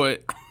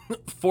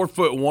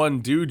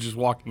 4'1" dude just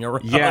walking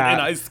around in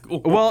high school.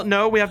 Well,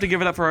 no, we have to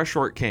give it up for our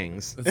short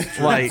kings.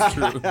 Like,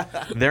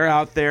 they're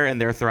out there and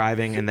they're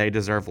thriving and they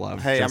deserve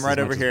love. Hey, I'm right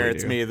over here.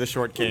 It's me, the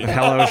short king.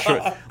 Hello,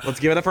 short.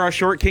 Let's give it up for our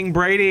short king,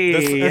 Brady.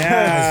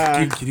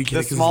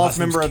 The smallest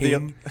member of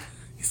the.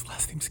 His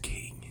last name's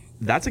King.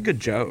 That's a good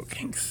joke.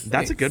 Thanks.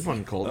 That's a good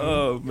one, Colton.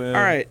 Oh, man.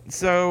 All right,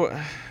 so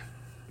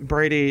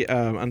Brady,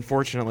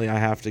 unfortunately, I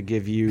have to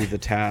give you the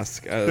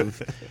task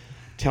of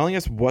telling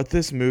us what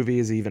this movie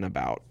is even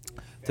about.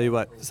 Tell you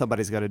what,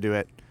 somebody's got to do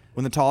it.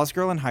 When the tallest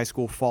girl in high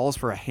school falls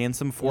for a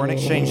handsome foreign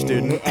exchange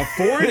student,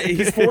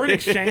 he's foreign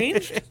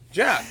exchanged?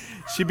 Yeah.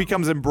 She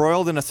becomes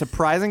embroiled in a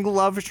surprising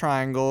love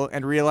triangle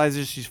and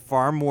realizes she's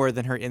far more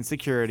than her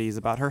insecurities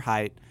about her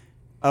height.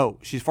 Oh,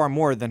 she's far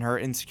more than her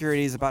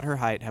insecurities about her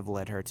height have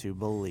led her to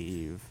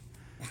believe.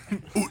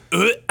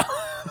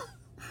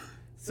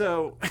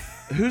 So,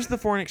 who's the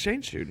foreign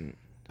exchange student?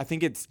 I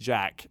think it's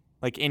Jack.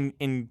 Like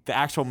in the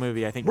actual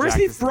movie, I think. Where's Jack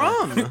he is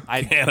from?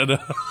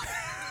 Canada.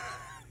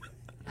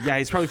 Yeah,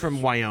 he's probably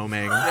from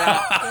Wyoming.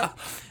 I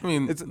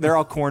mean, they're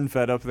all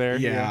corn-fed up there.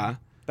 Yeah.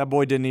 That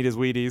boy didn't eat his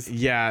Wheaties.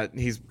 Yeah,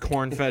 he's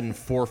corn-fed and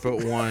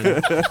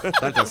 4'1".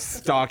 That's a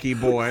stocky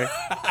boy.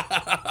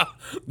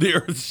 The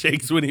earth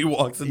shakes when he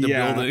walks into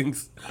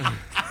buildings.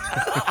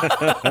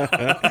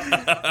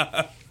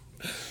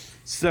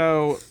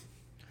 So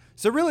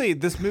really,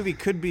 this movie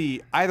could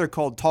be either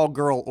called Tall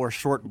Girl or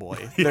Short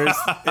Boy.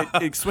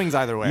 It swings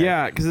either way.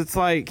 Yeah, because it's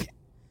like,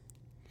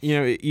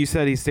 you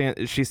said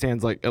she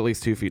stands like at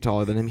least 2 feet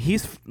taller than him.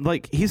 He's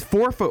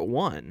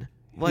 4'1".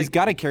 Like, he's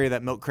got to carry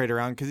that milk crate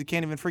around because he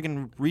can't even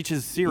freaking reach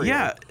his cereal.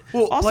 Yeah.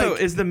 Well, also,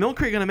 is the milk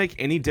crate going to make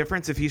any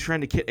difference if he's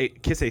trying to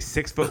kiss a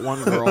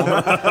 6'1" girl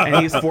and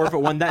he's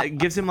 4'1"? That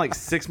gives him like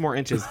 6 more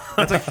inches.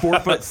 That's like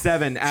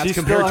 4'7" as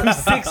compared to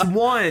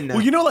 6'1".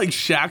 Well, like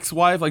Shaq's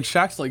wife, like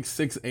Shaq's like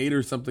 6'8"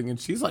 or something, and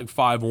she's like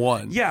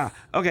 5'1". Yeah.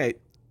 Okay.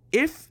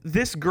 If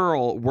this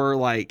girl were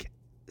like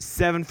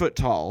 7 foot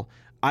tall,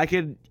 I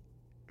could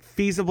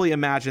feasibly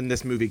imagine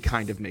this movie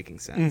kind of making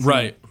sense.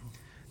 Right.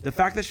 The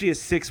fact that she is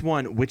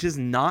 6'1", which is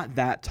not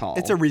that tall.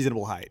 It's a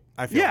reasonable height,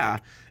 I feel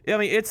like. I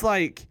mean, it's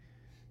like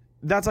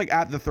that's like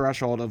at the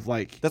threshold of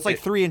like That's like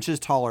 3 inches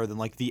taller than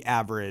like the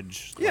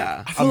average.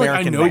 yeah. I feel like I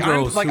American know man.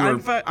 girls I'm,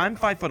 who are. I'm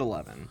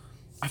 5'11".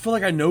 I feel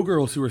like I know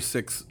girls who are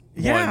 6'1".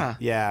 Yeah.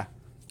 Yeah.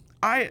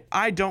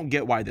 I don't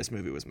get why this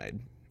movie was made.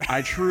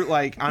 I true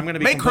like I'm gonna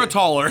be Make her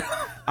taller.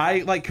 I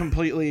like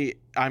completely.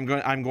 I'm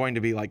going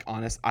to be like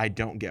honest. I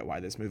don't get why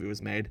this movie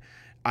was made.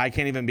 I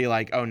can't even be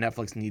like, oh,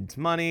 Netflix needs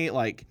money.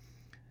 Like,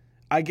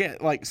 I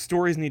get like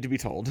stories need to be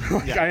told.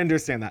 Like, I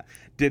understand that.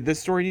 Did this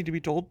story need to be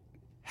told?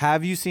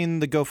 Have you seen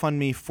the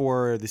GoFundMe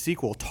for the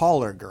sequel,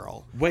 Taller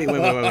Girl? Wait.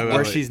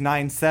 Where she's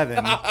 9'7".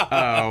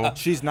 Oh,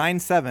 She's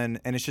 9'7",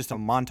 and it's just a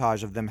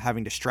montage of them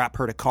having to strap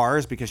her to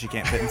cars because she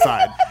can't fit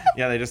inside.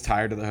 yeah. They just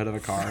tie her to the hood of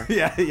a car.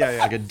 yeah.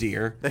 Like a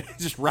deer. They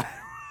just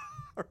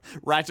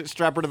ratchet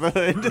strap her to the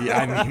hood. Yeah,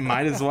 I mean,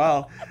 might as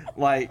well.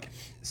 Like,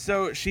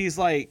 so she's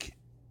like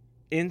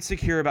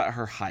insecure about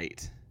her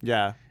height,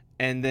 Yeah.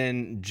 and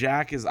then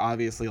Jack is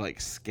obviously like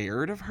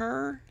scared of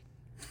her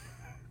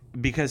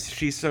because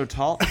she's so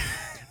tall.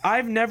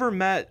 I've never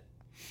met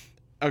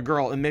a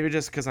girl, and maybe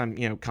just because I'm,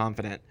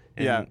 confident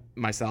in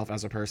myself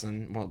as a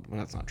person. Well,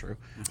 that's not true,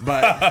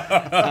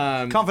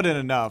 but Confident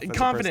enough.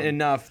 confident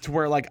enough to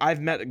where like I've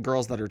met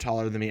girls that are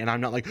taller than me, and I'm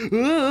not like,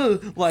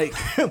 "Ugh," like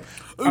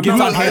I'm Gets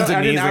not- on hands and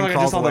I didn't knees act and like I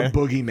crawls just saw the away.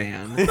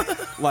 boogeyman.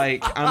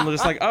 Like I'm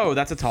just like, oh,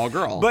 that's a tall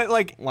girl. But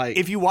like, Like-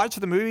 if you watch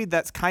the movie,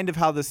 that's kind of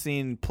how the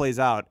scene plays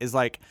out. Is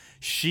like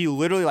she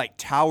literally like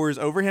towers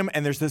over him,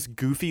 and there's this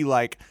goofy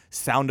like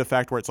sound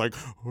effect where it's like,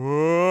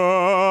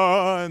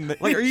 and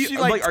like, are you she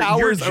like are you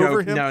towers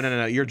over him.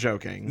 No, you're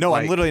joking. No,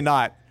 Like, I'm literally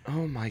not.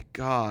 Oh my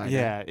god.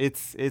 Yeah,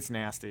 it's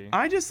nasty.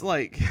 I just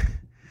like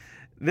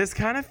this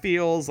kind of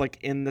feels like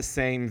in the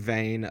same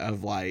vein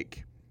of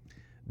like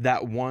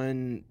that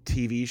one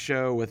TV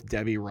show with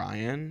Debbie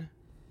Ryan,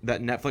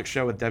 that Netflix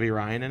show with Debbie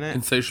Ryan in it.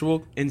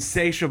 Insatiable.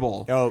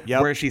 Insatiable. Oh,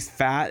 yep. Where she's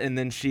fat and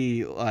then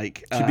she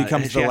like She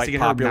becomes the, has like, to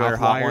get her popular mouth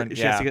hot wired. one.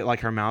 She has Yeah. to get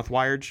like her mouth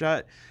wired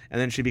shut, and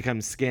then she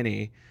becomes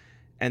skinny,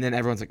 and then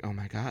everyone's like, "Oh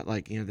my god!"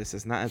 Like this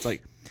is not. It's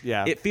like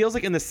Yeah. It feels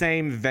like in the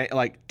same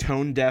like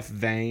tone deaf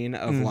vein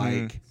of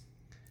like.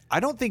 I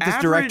don't think this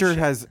average- director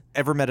has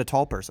ever met a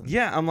tall person.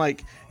 Yeah, I'm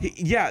like,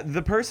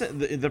 the person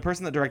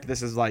that directed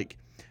this is like,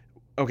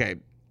 okay,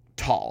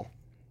 tall,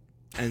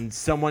 and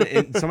someone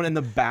in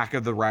the back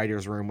of the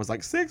writers' room was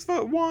like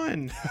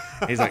 6'1".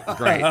 He's like,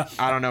 great.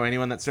 I don't know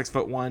anyone that's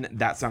 6'1".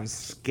 That sounds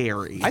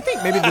scary. I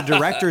think maybe the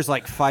director's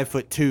like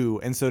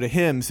 5'2", and so to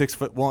him,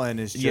 6'1"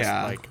 is just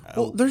Yeah. like.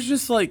 Well, there's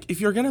just like if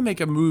you're gonna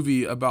make a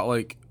movie about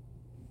like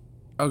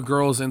a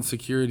girl's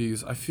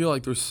insecurities, I feel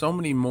like there's so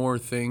many more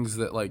things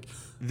that like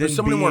there's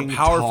so many more being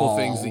powerful tall.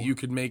 things that you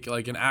could make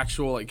like an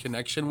actual like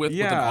connection with an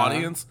Yeah.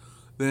 audience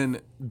than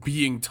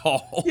being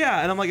tall.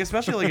 yeah, and I'm like,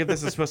 especially like if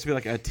this is supposed to be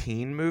like a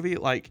teen movie,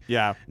 like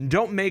Yeah.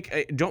 don't make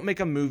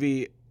a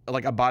movie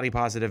like a body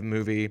positive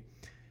movie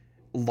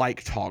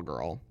like Tall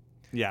Girl.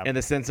 Yeah. In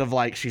the sense of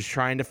like she's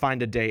trying to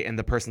find a date and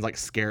the person's like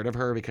scared of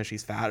her because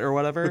she's fat or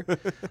whatever,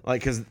 like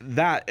because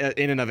that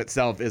in and of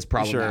itself is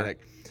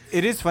problematic.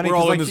 It is funny. We're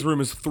 'cause, all like, in this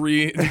room as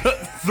three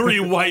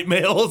white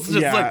males, just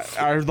Yeah,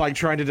 like are like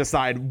trying to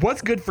decide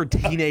what's good for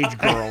teenage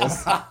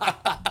girls.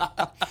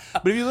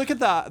 But if you look at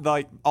the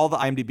like all the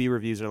IMDb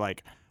reviews are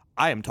like,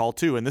 I am tall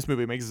too, and this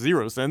movie makes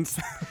zero sense.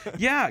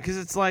 Yeah, because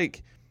it's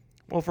like,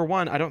 well, for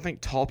one, I don't think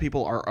tall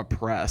people are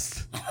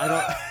oppressed. I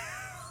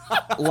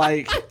don't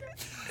like.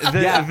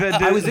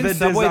 I was in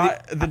Subway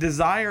The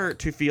desire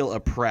to feel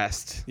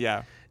oppressed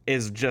Yeah.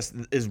 is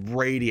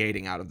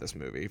radiating out of this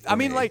movie. for I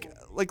mean, me. like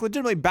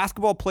legitimately,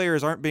 basketball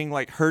players aren't being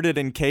like herded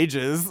in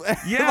cages,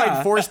 Yeah.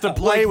 like forced to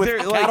play Like, with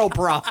they're, like- cattle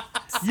props.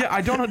 yeah,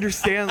 I don't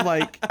understand.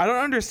 Like, I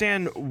don't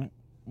understand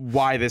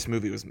why this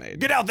movie was made.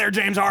 Get out there,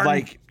 James Harden.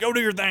 Like- go do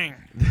your thing.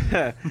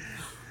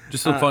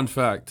 just a fun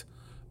fact.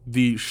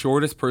 The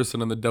shortest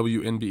person in the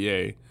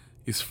WNBA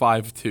is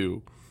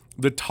 5'2".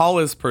 The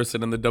tallest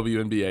person in the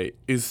WNBA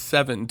is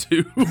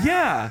 7'2".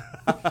 Yeah,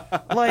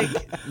 like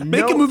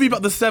Make a movie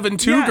about the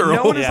 7'2" girl.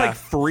 No one is Yeah. like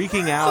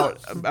freaking out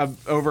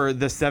over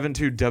the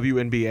 7'2"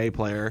 WNBA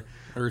player.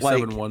 or like-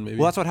 7'1" maybe.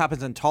 Well, that's what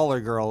happens in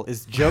Taller Girl.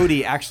 Is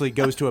Jody actually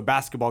goes to a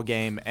basketball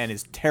game and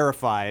is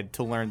terrified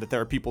to learn that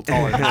there are people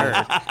taller than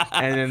her.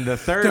 And in the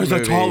third There's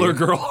movie, a taller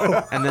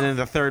girl. And then in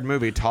the third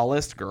movie,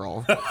 Tallest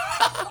Girl,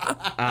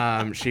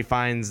 she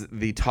finds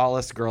the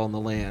tallest girl in the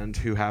land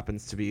who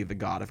happens to be the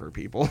god of her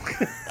people.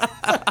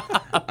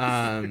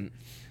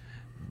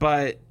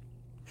 But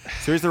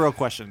So here's the real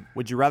question: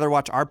 would you rather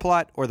watch our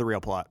plot or the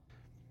real plot?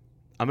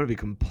 I'm going to be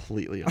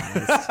completely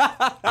honest.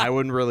 I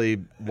wouldn't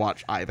really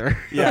watch either.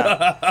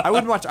 Yeah, I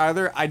wouldn't watch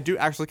either. I do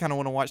actually kind of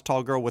want to watch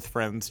Tall Girl with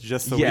friends,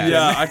 just so Yeah. we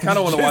Yeah, I kind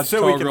of want to watch just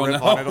so we Tall can Girl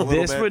riff on it a now.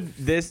 little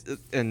bit.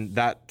 And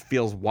that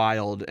feels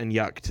wild and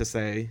yuck to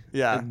say.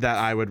 Yeah. That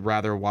I would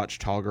rather watch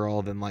Tall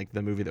Girl than like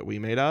the movie that we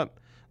made up.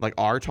 Like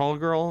our Tall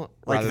Girl.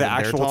 Like rather the than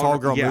their actual Tall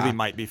Girl Yeah. movie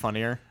might be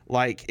funnier.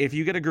 Like if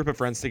you get a group of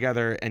friends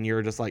together and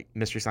you're just like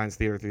Mystery Science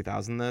Theater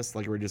 3000 this,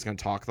 like we're just going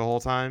to talk the whole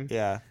time.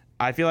 Yeah.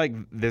 I feel like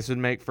this would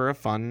make for a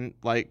fun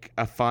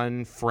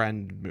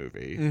friend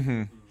movie.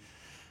 Mm-hmm.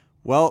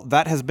 Well,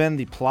 that has been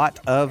the plot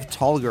of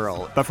Tall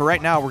Girl. But for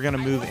right now, we're going to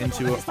move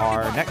into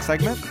our next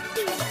segment.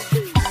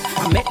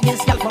 I met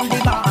this girl from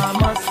the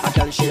Bahamas. I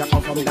tell she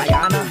come from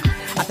Guyana.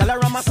 I tell her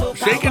I'm a soca.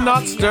 Shaken,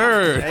 not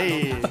stirred.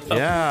 Hey.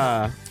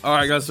 Yeah. All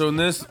right, guys. So in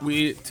this,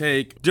 we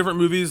take different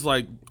movies,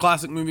 like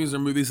classic movies or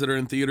movies that are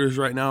in theaters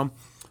right now,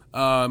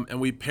 and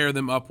we pair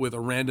them up with a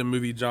random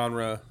movie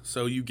genre.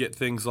 So you get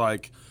things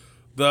like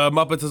The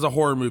Muppets as a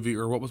horror movie,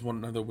 or what was one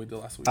another we did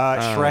last week?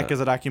 Shrek is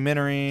a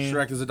documentary.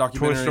 Shrek is a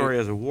documentary. Toy Story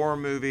is a war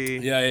movie.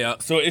 Yeah.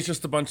 So it's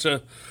just a bunch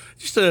of,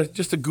 just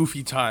a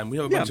goofy time. We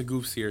have a bunch of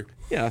goofs here.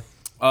 Yeah.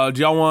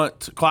 Do y'all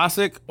want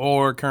classic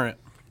or current?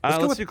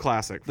 Let's do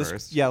classic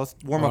first. Yeah, let's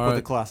warm up with the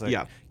Alright. classic.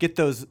 Yeah. Get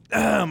those,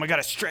 I got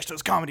to stretch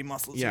those comedy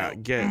muscles. Yeah, yo.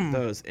 get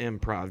those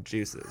improv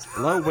juices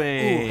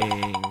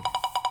flowing.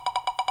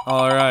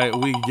 All right,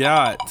 we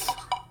got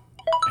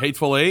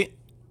Hateful Eight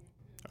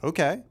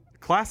Okay.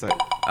 Classic.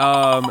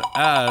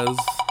 as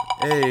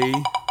a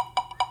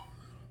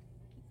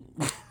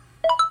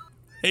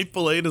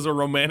Hateful Eight is a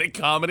romantic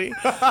comedy.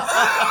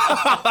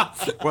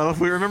 Well, if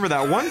we remember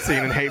that one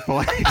scene in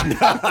Hateful Eight.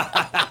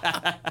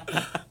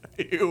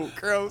 Ew,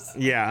 gross.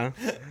 Yeah.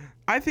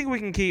 I think we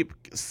can keep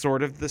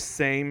sort of the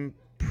same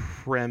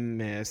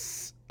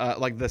premise,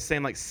 like the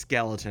same like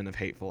skeleton of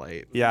Hateful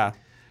Eight. Yeah.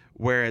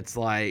 Where it's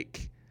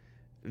like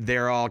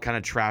they're all kind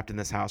of trapped in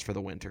this house for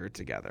the winter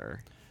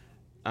together.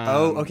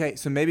 Okay.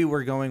 So maybe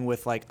we're going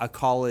with like a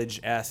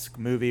college-esque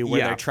movie where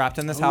Yeah. they're trapped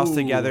in this house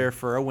together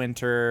for a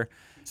winter.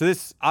 So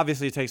this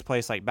obviously takes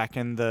place like back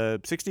in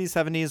the 60s,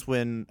 70s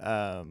when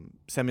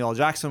Samuel L.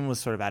 Jackson was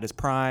sort of at his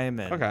prime.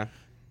 And Okay.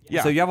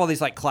 Yeah. So you have all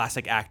these like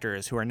classic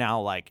actors who are now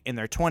like in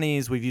their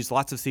 20s. We've used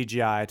lots of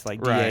CGI to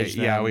like Right. de-age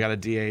them. Yeah, we got to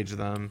de-age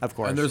them. Of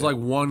course. And there's like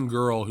one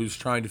girl who's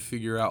trying to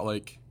figure out,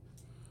 like,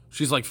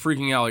 she's like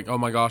freaking out, like, oh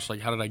my gosh, like,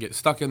 how did I get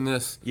stuck in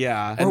this?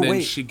 Yeah. And Or then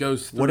wait, she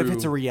goes through. What if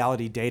it's a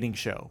reality dating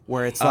show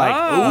where it's like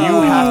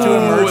you have to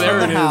emerge there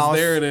from it the house? is.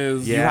 There it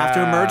is. You have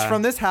to emerge Yeah.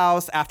 from this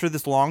house after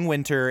this long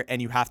winter,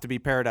 and you have to be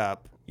paired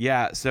up.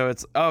 Yeah, so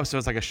it's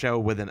like a show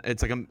within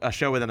a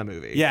show within a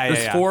movie. Yeah,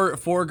 There's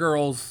four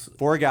girls,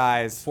 Four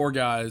guys. 4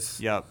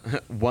 guys. Yep.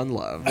 One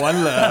love.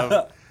 One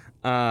love.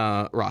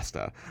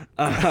 Rasta.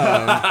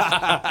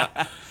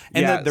 And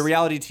Yeah, the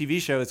reality TV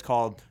show is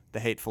called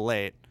The Hateful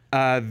Eight.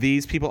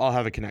 These people all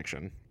have a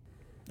connection.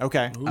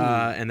 Okay.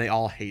 And they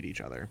all hate each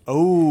other.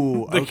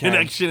 Oh, The okay.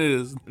 connection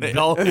is they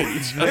all hate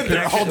each other.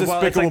 They're all Well,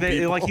 it's despicable like,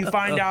 people. like you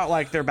find out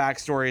like their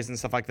backstories and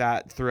stuff like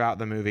that throughout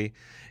the movie.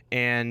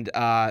 And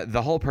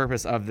the whole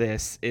purpose of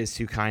this is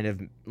to kind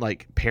of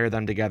like pair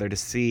them together to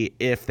see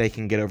if they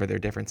can get over their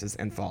differences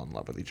and fall in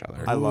love with each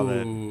other. I love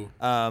it. Ooh.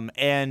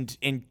 And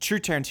in true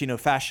Tarantino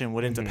fashion,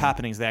 what ends up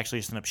happening is they actually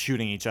just end up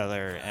shooting each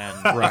other, and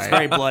it's Right.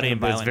 very bloody and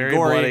violent, It's very and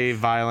gory. bloody,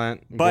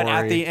 violent, But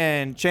at gory. the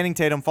end, Channing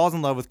Tatum falls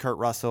in love with Kurt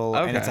Russell,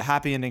 and it's Okay. a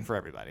happy ending for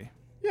everybody.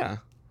 Yeah.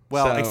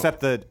 Well, So- except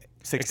the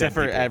six except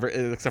dead for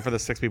people. except for the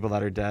 6 people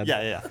that are dead.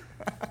 Yeah.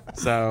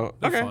 So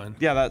They're okay. fine.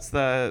 Yeah, that's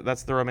the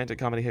romantic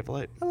comedy Hateful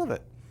Eight. I love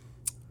it.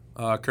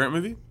 Current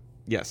movie?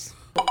 Yes.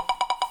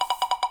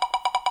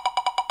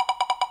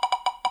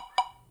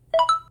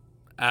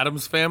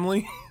 Adam's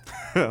Family.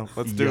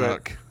 Let's do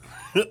it. Yuck.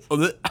 Oh,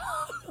 The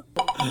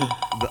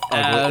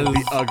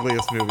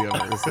ugliest movie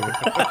I've ever seen.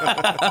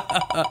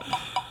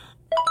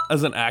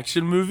 As an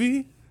action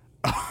movie?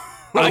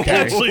 I can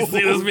actually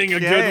see this being a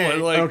good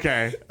one. Like,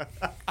 Okay.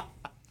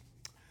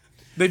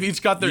 they've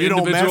each got their You don't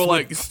individual mess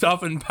with- like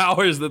stuff and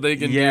powers that they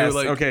can Yes. do.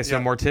 Like, Okay. So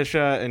yeah.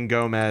 Morticia and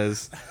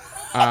Gomez.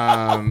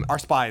 Our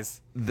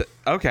spies.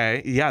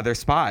 Okay. Yeah, they're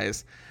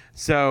spies.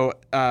 So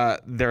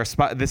they're a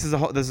spy. This is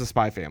a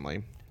spy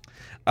family.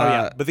 Oh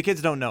yeah, but the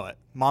kids don't know it.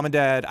 Mom and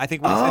Dad, I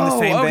think, was in the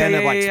same band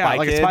of like Spy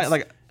like Kids. A spy,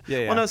 like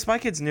Yeah. Well, no, Spy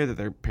Kids knew that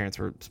their parents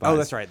were spies. Oh,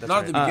 that's right. That's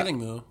Not right. at the beginning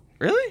though.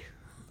 Really?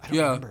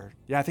 Yeah,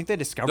 Yeah, I think they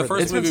discovered The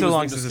first It's been movie so was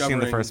long them since I've seen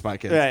the discovering- first Spy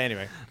Kids. Yeah.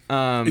 Anyway.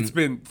 it's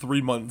been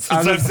 3 months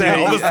I since was I've gonna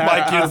seen all the say, Spy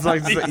I Kids. was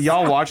like, movies.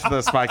 y'all watched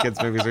the Spy Kids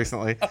movies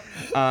recently.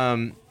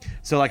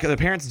 So like the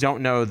parents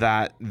don't know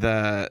that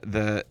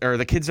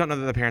the kids don't know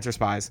that the parents are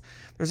spies.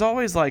 There's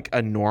always like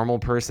a normal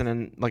person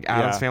in like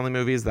Addams Yeah. Family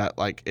movies that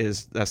like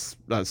is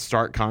a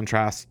stark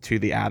contrast to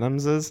the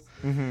Addamses.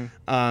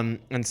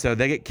 And so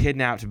they get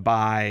kidnapped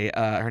by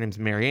her name's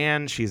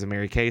Marianne. She's a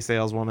Mary Kay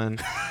saleswoman.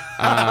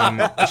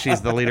 She's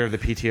the leader of the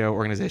PTO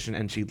organization,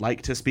 and she'd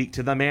like to speak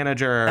to the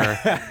manager.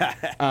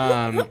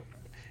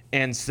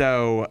 And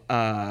so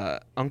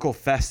Uncle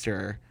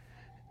Fester.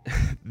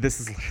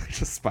 This is literally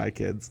just Spy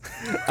Kids.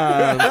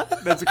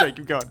 That's okay.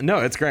 Keep going. No,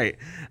 it's great.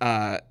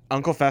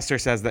 Uncle Fester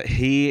says that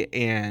he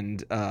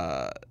and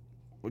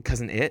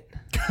Cousin It,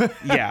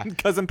 yeah,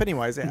 Cousin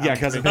Pennywise. yeah,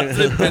 Cousin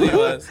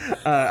Pennywise.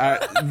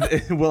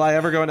 Will I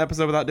ever go an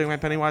episode without doing my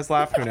Pennywise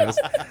laugh? Who knows?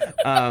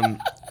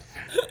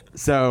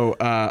 So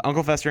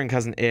Uncle Fester and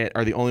Cousin It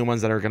are the only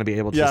ones that are going to be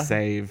able to Yeah.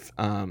 save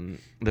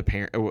the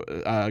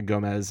parent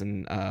Gomez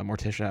and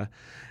Morticia.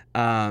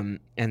 And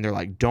they're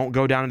like, don't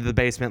go down into the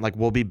basement. Like,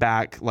 we'll be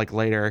back like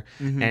later.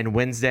 And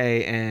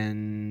Wednesday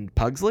and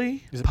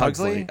Pugsley? Is it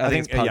Pugsley? I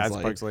think it's Pugsley. Yeah, it's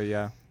Pugsley.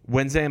 Yeah.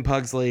 Wednesday and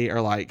Pugsley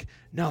are like,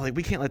 no, like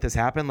we can't let this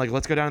happen. Like,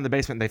 let's go down in the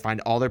basement. They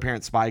find all their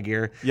parents' spy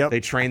gear. Yep. They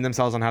train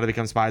themselves on how to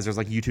become spies. There's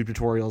like YouTube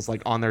tutorials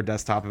like on their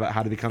desktop about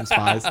how to become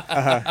spies.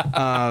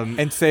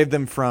 And save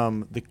them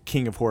from the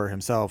king of horror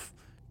himself,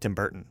 Tim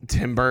Burton.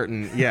 Tim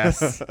Burton,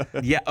 yes,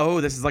 yeah.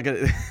 Oh, this is like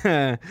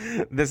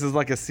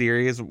a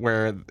series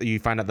where you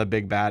find out the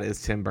big bad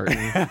is Tim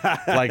Burton.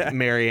 Like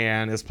Mary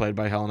Ann is played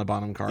by Helena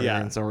Bonham Carter,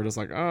 Yeah. and so we're just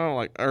like,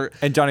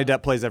 And Johnny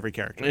Depp plays every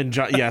character. and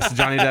yes,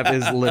 Johnny Depp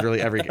is literally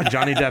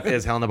Johnny Depp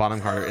is Helena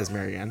Bonham Carter is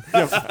Mary Ann.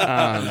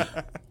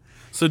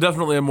 So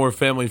definitely a more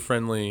family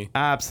friendly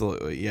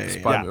Absolutely, yeah.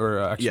 spy or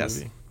action Yes.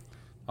 movie.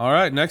 All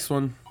right, next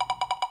one.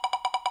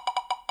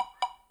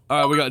 All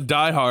right, we got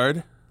Die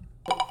Hard.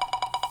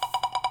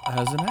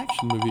 As an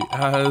action movie,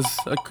 as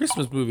a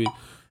Christmas movie,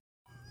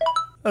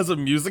 as a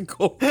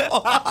musical.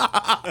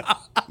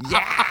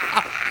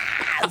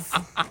 Yes.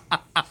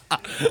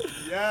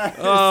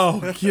 Oh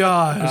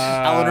gosh.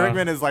 Alan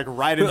Rickman is like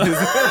right in his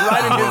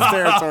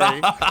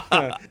territory.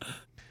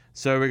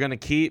 So we're gonna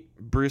keep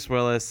Bruce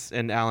Willis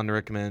and Alan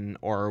Rickman,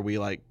 or are we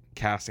like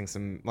casting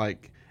some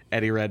like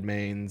Eddie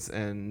Redmayne's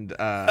and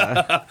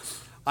I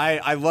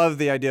love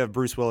the idea of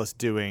Bruce Willis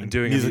doing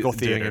musical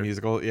theater. Doing a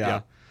musical,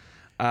 yeah.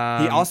 He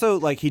also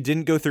he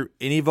didn't go through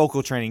any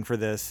vocal training for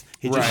this.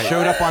 He just Right.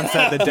 showed up on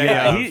set the day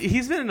Yeah, of.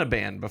 he's been in a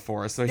band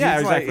before, so Yeah,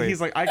 he's exactly. he's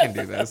like, I can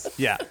do this.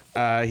 Yeah.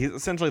 He's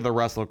essentially the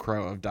Russell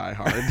Crowe of Die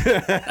Hard.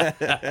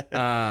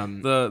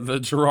 The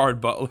Gerard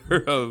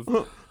Butler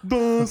of.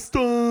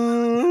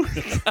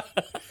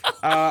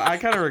 I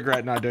kind of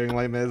regret not doing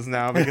Les Mis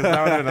now because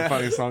that would have been a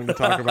funny song to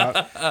talk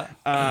about.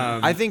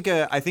 I think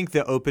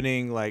the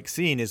opening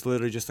scene is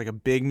literally just like a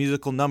big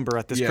musical number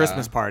at this Yeah.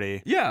 Christmas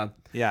party. Yeah.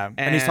 Yeah,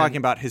 and he's talking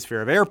about his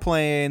fear of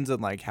airplanes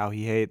and like how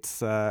he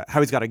hates how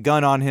he's got a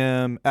gun on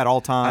him at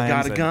all times.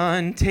 I've got a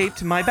gun taped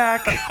to my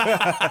back,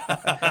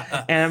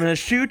 and I'm gonna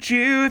shoot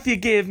you if you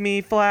give me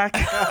flack.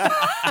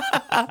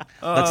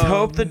 Let's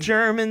hope the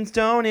Germans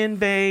don't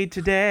invade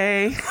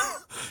today.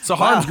 So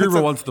Hans Gruber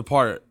wants the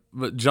part,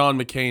 but John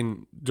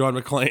McClane.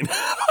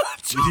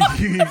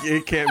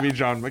 It can't be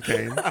John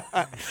McCain.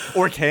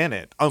 Or can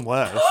it?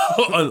 Unless.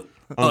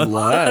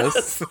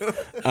 Unless.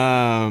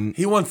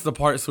 He wants the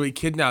part, so he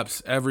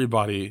kidnaps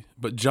everybody,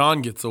 but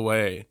John gets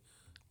away.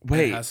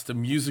 Wait. That's the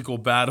musical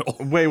battle.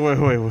 Wait.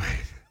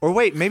 Or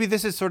wait, maybe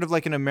this is sort of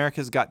like an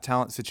America's Got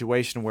Talent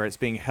situation where it's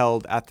being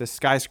held at this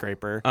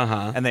skyscraper,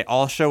 and they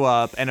all show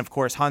up, and of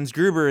course Hans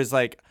Gruber is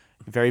like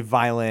very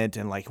violent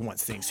and like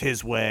wants things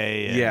his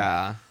way. And,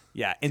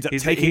 yeah, ends up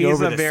taking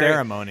over the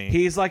ceremony.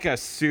 He's like a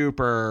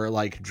super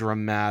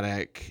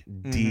dramatic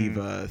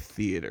diva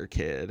theater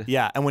kid.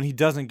 Yeah, and when he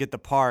doesn't get the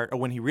part, or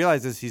when he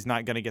realizes he's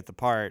not going to get the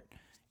part,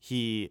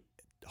 he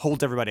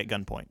holds everybody at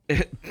gunpoint.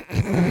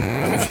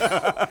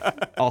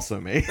 Also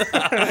me.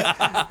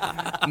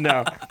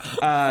 No.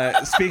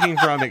 Speaking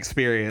from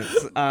experience.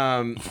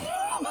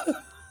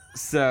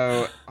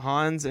 So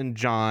Hans and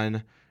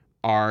John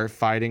are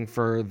fighting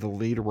for the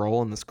lead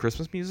role in this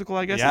Christmas musical,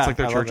 I guess. Yeah, it's like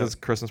their I love church's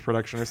it. Christmas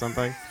production or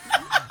something.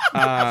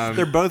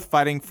 They're both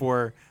fighting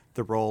for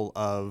the role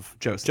of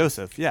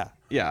Joseph. yeah.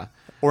 Yeah.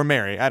 Or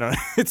Mary. I don't know.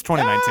 It's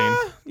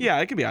 2019. Yeah,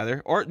 it could be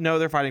either. Or no,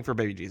 they're fighting for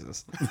baby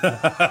Jesus.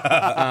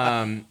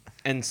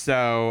 And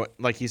so,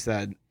 like you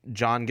said,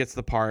 John gets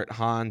the part.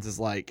 Hans is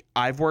like,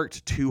 I've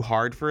worked too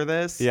hard for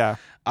this. Yeah.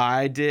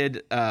 I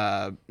did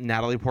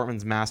Natalie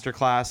Portman's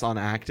masterclass on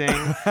acting.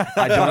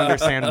 I don't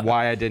understand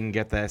why I didn't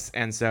get this.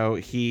 And so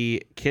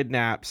he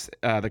kidnaps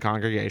the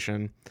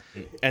congregation.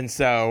 And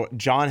so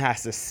John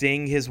has to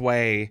sing his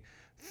way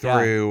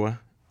through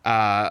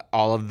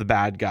all of the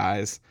bad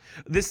guys.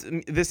 This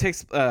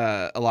takes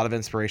a lot of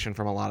inspiration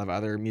from a lot of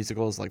other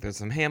musicals. Like there's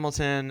some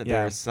Hamilton.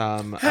 Yeah. There's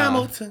some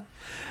Hamilton.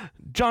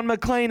 John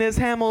McClane is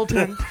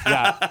Hamilton.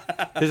 Yeah.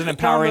 There's an John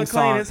empowering McClane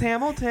song. is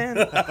Hamilton.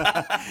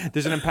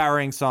 There's an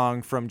empowering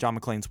song from John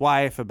McClane's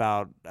wife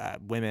about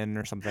women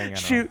or something. I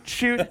don't know.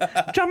 Shoot.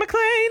 John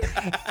McClane.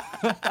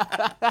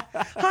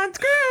 Hans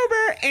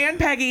Gruber and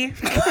Peggy.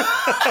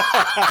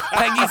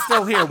 Peggy's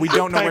still here. We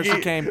don't know where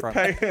she came from.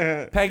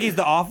 Peggy's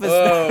the office.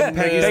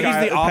 Peggy's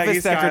Sky- the office Peggy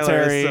Schuyler is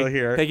secretary. still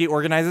here. Peggy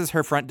organizes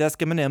her front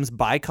desk M&Ms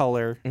by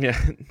color. Yeah.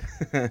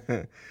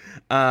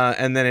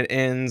 And then it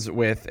ends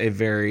with a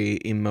very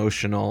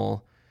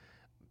emotional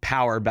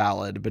power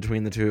ballad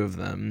between the two of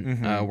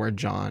them, where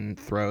John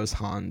throws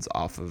Hans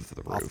off of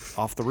the roof.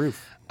 Off the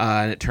roof.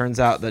 And it turns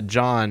out that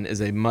John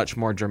is a much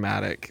more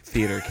dramatic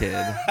theater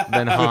kid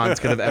than Hans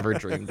could have ever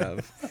dreamed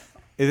of.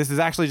 This is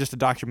actually just a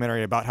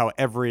documentary about how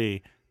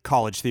every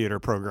college theater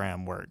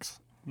program works.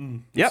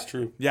 Yep.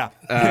 True. Yeah.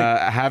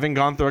 Having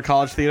gone through a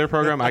college theater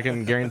program, I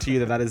can guarantee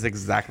you that is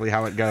exactly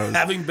how it goes.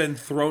 Having been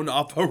thrown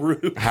off a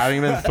roof.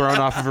 Having been thrown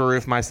off of a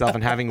roof myself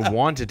and having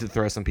wanted to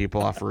throw some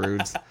people off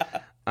roofs.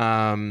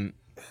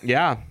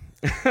 Yeah.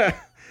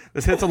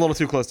 This hits a little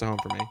too close to home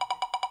for me.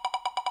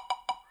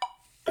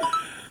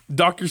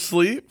 Dr.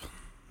 Sleep.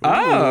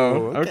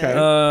 Oh, okay.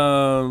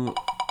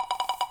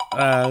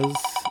 As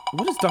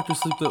what is Dr.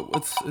 Sleep?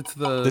 It's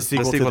the The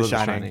sequel to The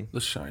Shining. The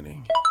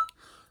Shining.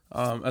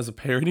 As a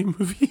parody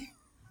movie.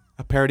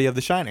 A parody of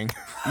The Shining.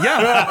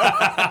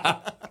 Yeah.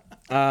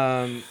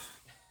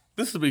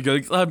 This would be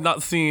good 'cause I've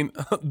not seen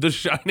The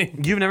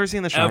Shining You've never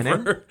seen The Shining?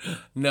 ever.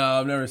 No,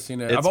 I've never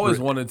seen it. I've always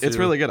wanted to. It's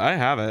really good. I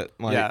have it.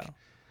 Like, Yeah.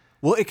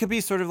 Well, it could be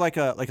sort of like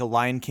a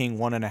Lion King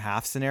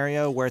 1.5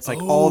 scenario where it's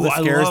like all the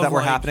I scares love that were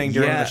Lion happening King.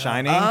 during Yeah. The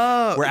Shining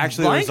were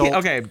actually Lion the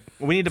result. King, okay,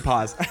 we need to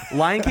pause.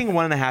 Lion King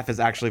 1.5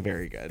 is actually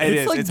very good. It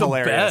It's is. like It's the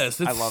hilarious.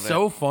 best. It's I love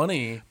so it.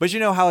 funny. But you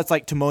know how it's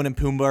like Timon and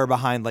Pumbaa are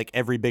behind like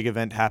every big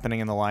event happening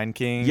in The Lion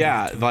King?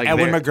 Yeah, like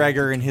Ewan they're-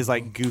 McGregor and his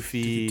like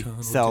goofy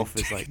self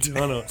is like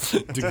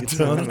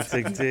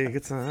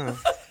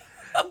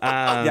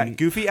yeah,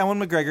 goofy Ewan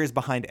McGregor is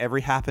behind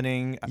every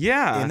happening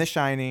Yeah. in The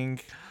Shining.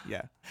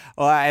 Yeah.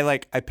 Well, I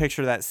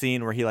picture that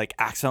scene where he like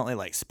accidentally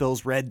like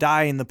spills red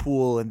dye in the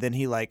pool and then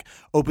he like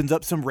opens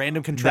up some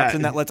random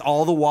contraption that lets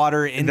all the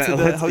water into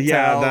the hotel.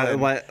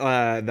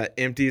 Yeah, that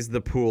empties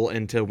the pool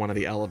into one of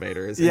the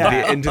elevators.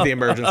 Yeah. into the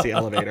emergency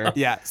elevator.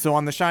 Yeah, so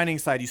on The Shining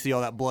side, you see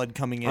all that blood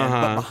coming in,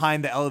 but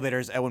behind the elevator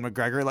is Ewan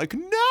McGregor, like,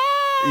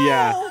 no!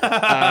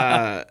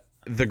 Yeah.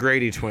 The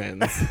Grady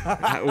twins.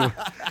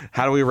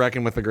 How do we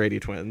reckon with the Grady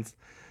twins?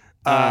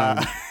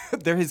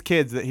 They're his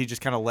kids that he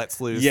just kind of lets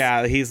loose.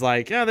 Yeah, he's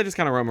like, yeah, they just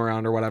kind of roam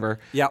around or whatever.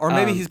 Yeah, or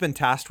maybe he's been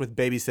tasked with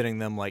babysitting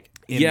them, like,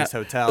 in this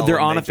hotel. They're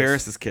and Anna they just-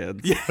 Faris's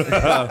kids. They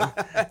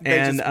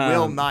and, just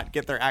will not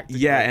get their act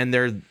together. Yeah, and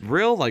they're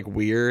real like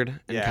weird and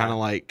Yeah. kind of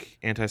like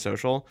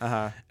antisocial.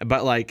 Uh-huh.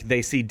 But like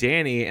they see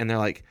Danny and they're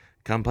like,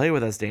 "Come play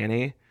with us,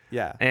 Danny."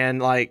 Yeah.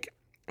 And like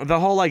the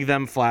whole like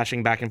them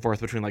flashing back and forth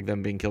between like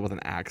them being killed with an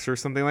axe or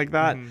something like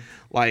that.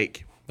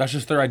 Like, That's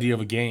just their idea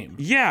of a game.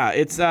 yeah,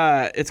 it's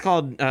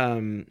called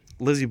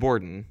Lizzie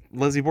Borden.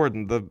 Lizzie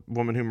Borden, the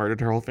woman who murdered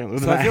her whole family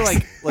with So an I feel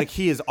axe. like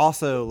he is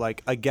also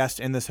like a guest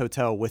in this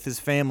hotel with his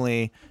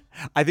family.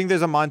 I think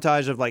there's a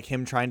montage of like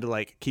him trying to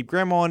like keep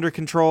grandma under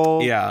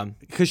control. Yeah.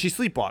 Because she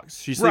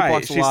sleepwalks. She sleepwalks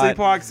Right, a she lot.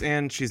 sleepwalks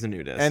and she's a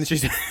nudist. And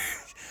she's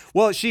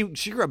well, she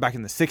grew up back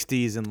in the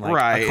 60s and like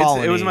right, a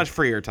colony. it was a much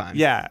freer time.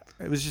 Yeah,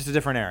 it was just a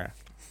different era.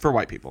 for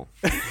white people.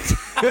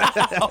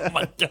 Oh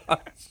my gosh.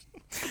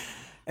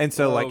 And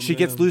so like she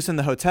gets man. loose in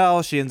the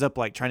hotel. She ends up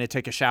like trying to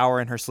take a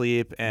shower in her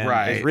sleep and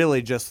Right. is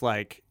really just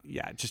like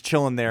just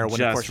chilling there when of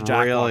Just course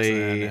Jack walks in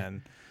really-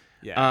 and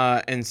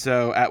yeah. And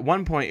so at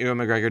one point, Ewan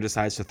McGregor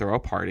decides to throw a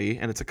party,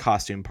 and it's a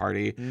costume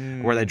party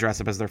where they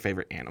dress up as their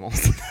favorite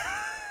animals.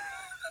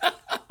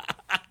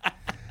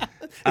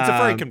 It's a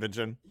furry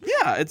convention.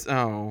 Yeah, it's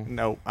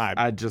No,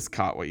 I just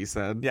caught what you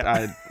said.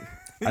 Yeah.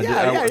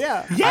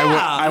 Yeah. yeah.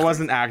 I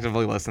wasn't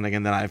actively listening,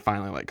 and then I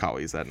finally like caught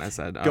what you said, and I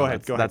said, Go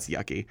ahead, That's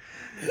yucky."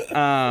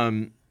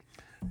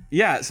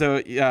 Yeah. So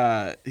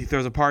he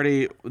throws a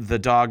party. The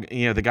dog,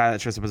 the guy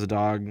that dressed up as a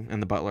dog,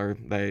 and the butler,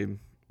 they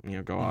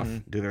go off,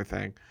 do their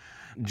thing.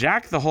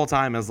 Jack the whole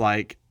time is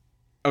like,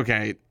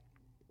 okay,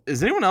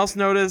 does anyone else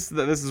notice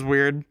that this is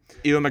weird?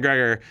 Ewan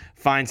McGregor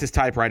finds his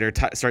typewriter,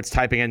 starts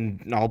typing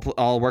in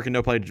all work and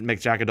no play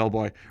makes Jack a dull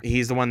boy.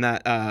 He's the one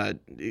that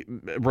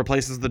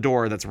replaces the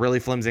door that's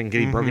really flimsy and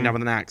getting broken down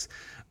with an axe.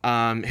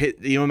 Ewan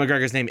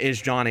McGregor's name is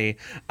Johnny.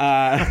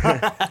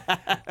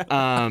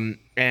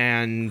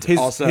 And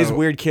His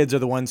weird kids are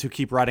the ones who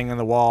keep writing on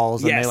the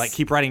walls and Yes. they like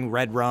keep writing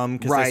red rum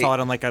because Right. they saw it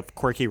on like a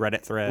quirky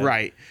Reddit thread.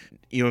 Right.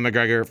 Ewan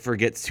McGregor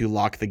forgets to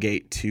lock the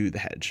gate to the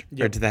hedge,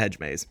 or to the hedge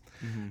maze.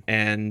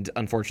 And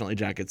unfortunately,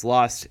 Jack gets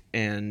lost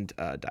and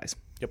dies.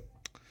 Yep.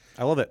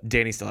 I love it.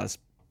 Danny still has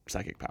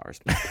psychic powers.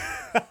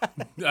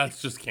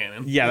 That's just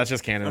canon. Yeah, that's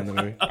just canon in the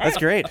movie. That's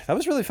great. That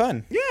was really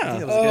fun.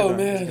 Yeah. Oh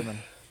man.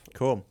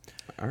 Cool.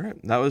 All right.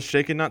 That was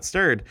Shaken Not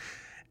Stirred.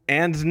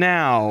 And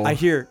now... I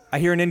hear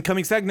an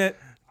incoming segment.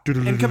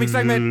 Incoming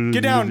segment.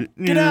 Get down.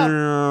 Get out.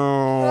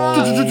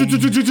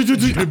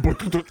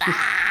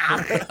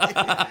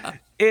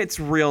 It's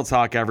Real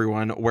Talk,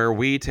 everyone, where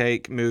we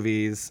take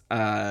movies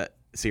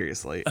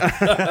seriously.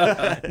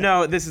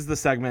 No, this is the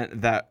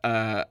segment that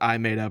I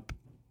made up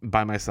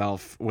by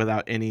myself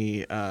without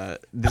any...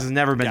 this has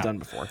never been done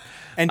before.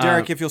 And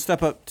Derek, if you'll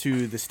step up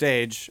to the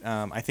stage,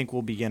 I think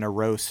we'll begin a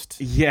roast.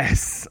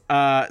 Yes.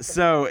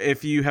 So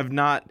if you have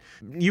not...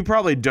 You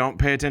probably don't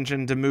pay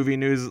attention to movie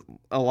news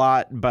a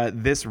lot,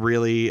 but this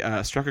really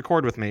struck a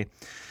chord with me.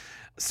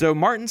 So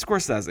Martin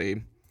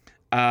Scorsese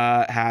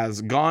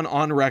has gone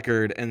on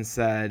record and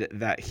said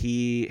that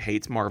he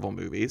hates Marvel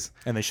movies.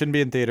 And they shouldn't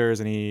be in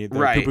theaters and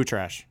they're Right. poo-poo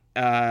trash.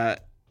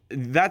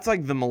 That's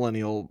like the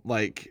millennial,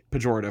 like,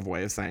 pejorative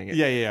way of saying it.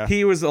 Yeah.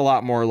 He was a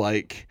lot more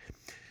like...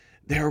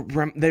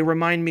 They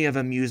remind me of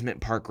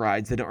amusement park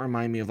rides. They don't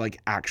remind me of like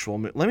actual...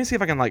 Let me see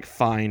if I can like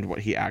find what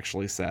he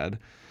actually said.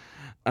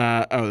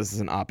 This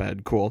is an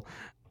op-ed. Cool.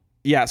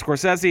 Yeah,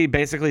 Scorsese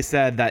basically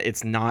said that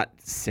it's not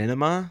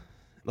cinema.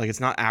 Like it's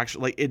not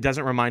actually... Like it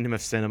doesn't remind him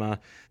of cinema.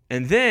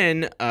 And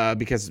then,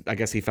 because I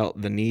guess he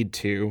felt the need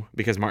to,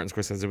 because Martin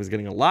Scorsese was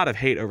getting a lot of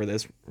hate over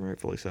this,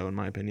 rightfully so in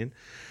my opinion,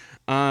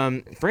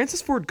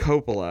 Francis Ford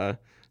Coppola,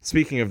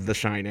 speaking of The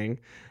Shining,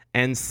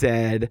 and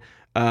said...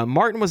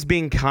 Martin was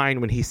being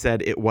kind when he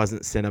said it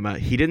wasn't cinema.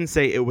 He didn't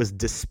say it was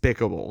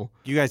despicable.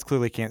 You guys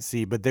clearly can't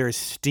see, but there is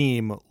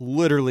steam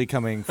literally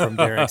coming from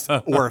Derek's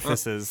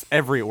orifices.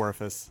 Every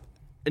orifice.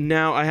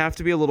 Now, I have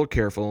to be a little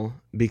careful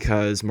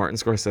because Martin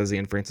Scorsese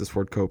and Francis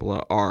Ford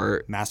Coppola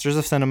are Masters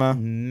of cinema.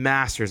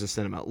 masters of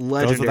cinema, without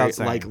legendary,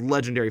 saying. like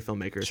legendary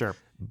filmmakers. Sure.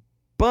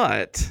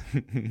 But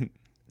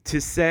to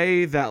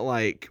say that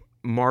like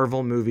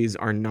Marvel movies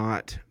are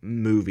not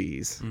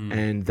movies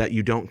and that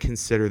you don't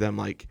consider them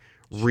like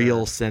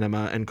real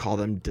cinema and call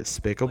them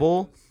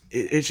despicable,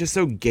 it's just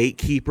so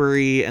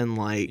gatekeepery and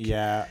like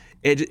Yeah.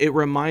 It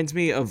reminds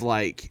me of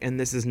like, and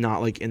this is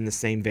not like in the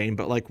same vein,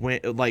 but like when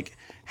like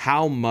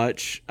how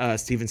much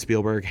Steven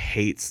Spielberg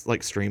hates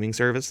like streaming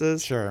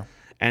services. Sure.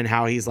 And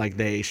how he's like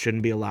they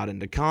shouldn't be allowed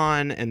into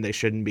Cannes and they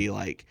shouldn't be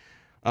like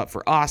up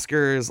for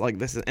Oscars. Like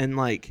this is and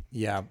like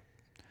Yeah.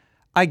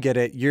 I get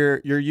it. You're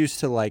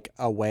used to like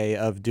a way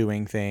of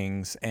doing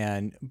things,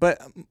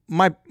 but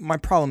my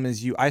problem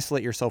is you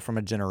isolate yourself from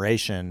a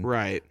generation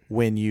right.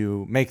 when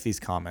you make these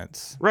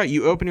comments. Right.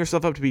 You open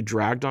yourself up to be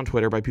dragged on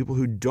Twitter by people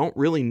who don't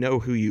really know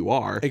who you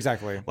are.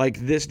 Exactly. Like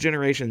this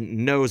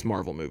generation knows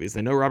Marvel movies.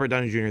 They know Robert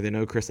Downey Jr. They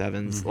know Chris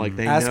Evans. Like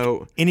they Ask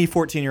know any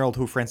 14-year-old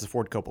who Francis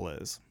Ford Coppola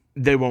is.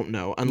 they won't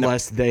know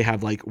unless they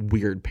have like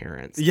weird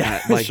parents.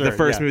 Yeah, like sure, the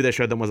first yeah. movie they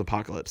showed them was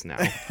Apocalypse Now.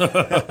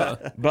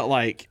 But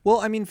like,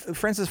 Well, I mean,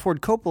 Francis Ford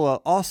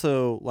Coppola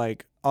also,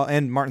 like,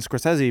 and Martin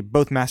Scorsese,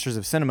 both masters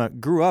of cinema,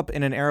 grew up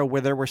in an era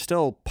where there were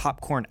still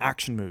popcorn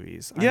action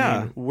movies. I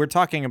mean, we're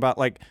talking about,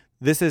 like,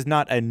 this is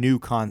not a new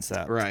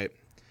concept. right.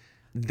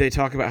 They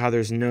talk about how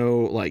there's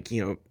no like,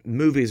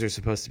 movies are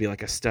supposed to be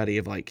like a study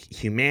of like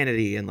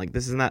humanity and like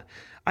this and that.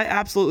 I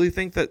absolutely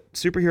think that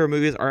superhero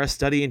movies are a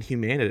study in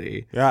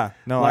humanity. Yeah.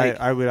 No, Like,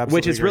 I would absolutely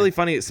Which is agree. really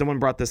funny. Someone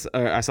brought this.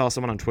 I saw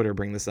someone on Twitter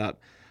bring this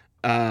up.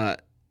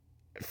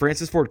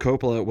 Francis Ford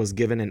Coppola was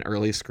given an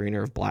early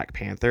screener of Black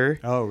Panther.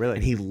 Oh, really?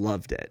 And he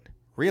loved it.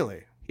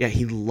 Really? Yeah,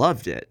 he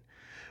loved it.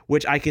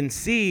 Which I can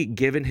see,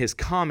 given his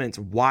comments,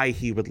 why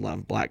he would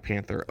love Black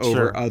Panther over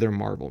Sure. other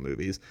Marvel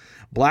movies.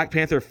 Black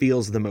Panther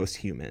feels the most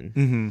human.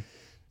 Mm-hmm.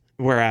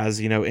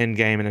 Whereas,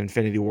 Endgame and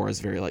Infinity War is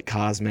very like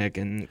cosmic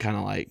and kind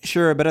of like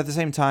Sure, but at the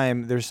same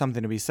time, there's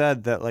something to be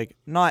said that, like,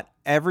 not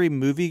every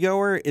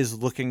moviegoer is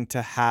looking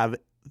to have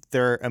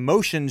their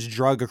emotions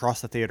drug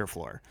across the theater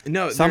floor.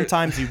 No,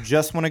 Sometimes you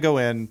just want to go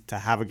in to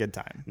have a good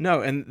time.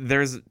 No, and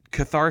there's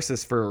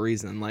catharsis for a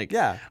reason. Like,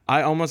 Yeah.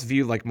 I almost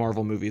view like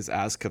Marvel movies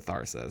as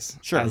catharsis.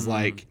 Sure. As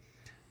like,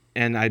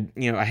 and I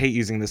hate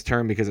using this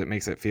term because it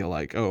makes it feel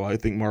like, oh, I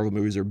think Marvel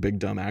movies are big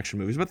dumb action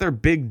movies, but they're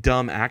big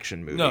dumb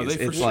action movies. No, they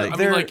for it's sure. like, I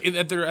mean, like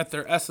at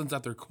their essence,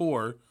 at their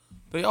core,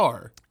 they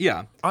are.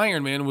 yeah,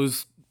 Iron Man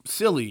was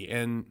silly,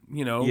 and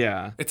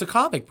Yeah. it's a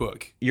comic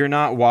book. you're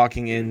not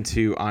walking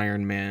into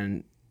Iron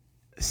Man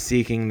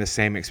seeking the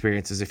same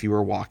experience as if you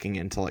were walking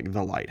into like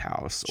The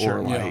Lighthouse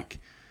or Yeah. like.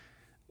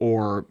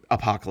 Or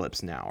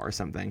Apocalypse Now or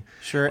something.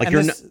 Sure, Like and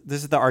you're this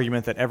is the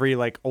argument that every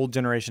like old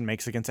generation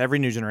makes against every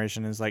new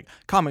generation is like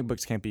comic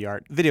books can't be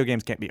art, video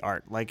games can't be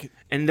art. Like,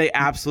 and they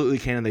absolutely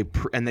can,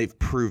 and they've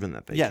proven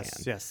that they yes,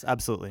 can. yes,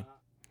 absolutely.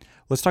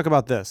 Let's talk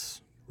about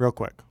this real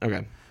quick.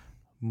 Okay.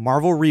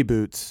 Marvel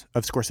reboots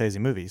of Scorsese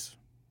movies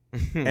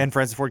and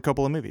Francis Ford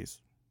Coppola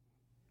movies.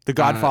 The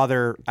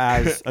Godfather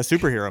as a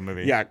superhero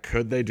movie. Yeah,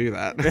 could they do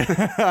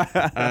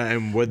that?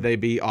 And would they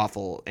be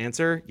awful?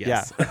 Answer: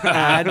 yes.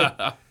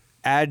 Yeah.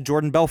 Add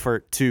Jordan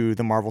Belfort to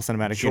the Marvel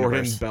Cinematic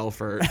Jordan Universe.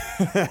 Belfort.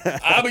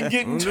 I've been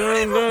getting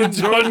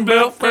Jordan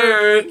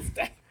Belfort.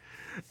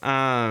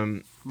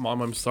 Um,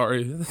 Mom, I'm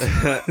sorry.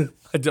 I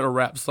did a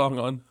rap song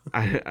on.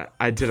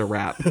 I did a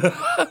rap.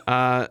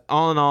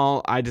 All in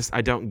all, I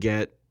don't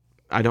get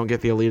the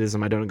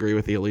elitism. I don't agree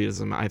with the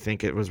elitism. I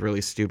think it was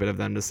really stupid of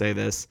them to say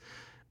this.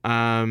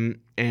 And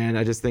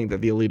I just think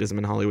that the elitism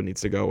in Hollywood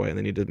needs to go away, and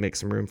they need to make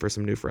some room for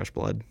some new fresh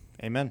blood.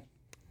 Amen.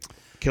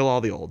 Kill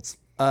all the olds.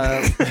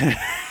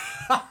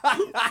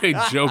 Hey,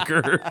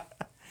 Joker.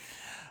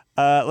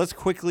 Let's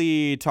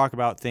quickly talk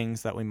about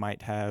things that we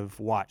might have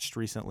watched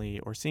recently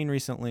or seen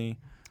recently.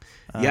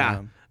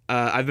 Yeah.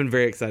 I've been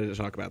very excited to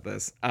talk about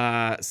this.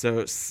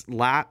 So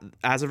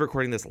as of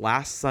recording this,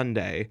 last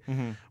Sunday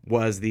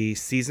was the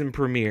series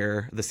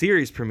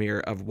premiere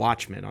of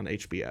Watchmen on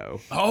HBO.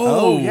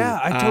 Oh, yeah,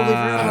 I totally forgot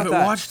I about haven't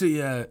that. watched it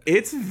yet.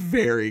 It's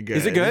very good.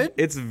 Is it good?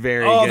 It's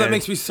very Oh, good. that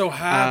makes me so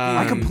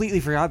happy. I completely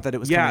forgot that it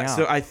was coming out.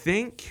 So I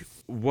think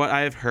what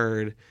I have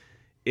heard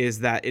is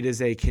that it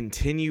is a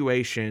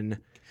continuation,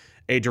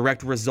 a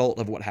direct result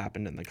of what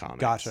happened in the comics.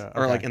 Gotcha,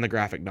 Or okay. like in the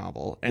graphic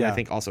novel, and I Yeah.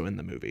 think also in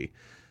the movie.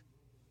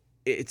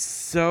 It's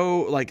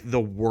so like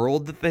the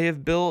world that they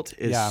have built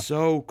is Yeah.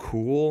 so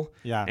cool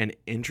Yeah. and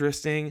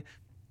interesting.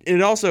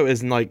 It also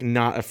is like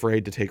not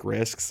afraid to take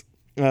risks.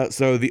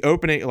 So the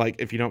opening, like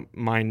if you don't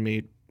mind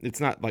me, it's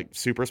not like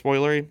super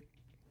spoilery,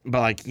 but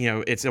like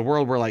it's a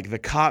world where like the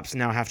cops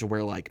now have to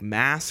wear like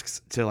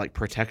masks to like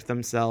protect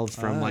themselves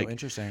from Oh, like.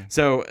 interesting.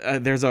 So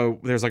there's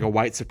like a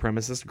white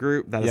supremacist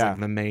group that is Yeah. like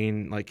the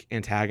main like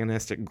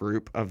antagonistic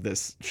group of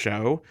this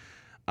show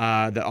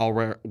that all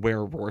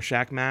wear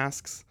Rorschach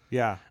masks.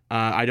 Yeah.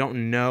 I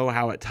don't know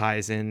how it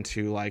ties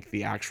into like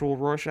the actual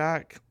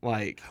Rorschach.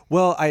 Like,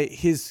 Well,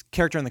 his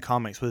character in the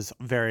comics was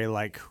very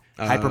like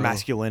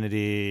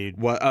hypermasculinity.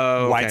 What?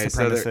 Oh, White okay.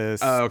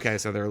 supremacists.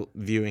 So they're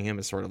viewing him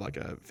as sort of like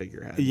a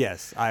figurehead.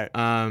 Yes,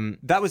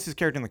 that was his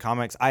character in the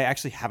comics. I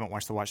actually haven't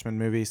watched the Watchmen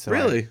movie, so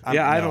Really? I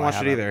haven't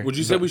watched it either. Would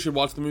you say we should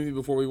watch the movie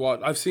before we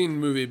watch? I've seen the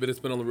movie, but it's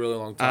been a really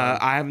long time.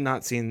 I have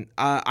not seen.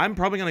 I'm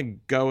probably gonna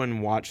go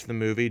and watch the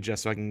movie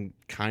just so I can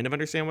kind of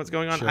understand what's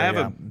going on. Sure, I have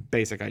yeah. a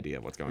basic idea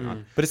of what's going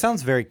on. But it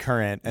sounds very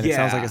current, and it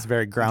sounds like it's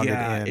very grounded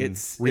in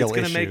real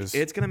issues.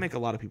 It's gonna make a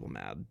lot of people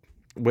mad,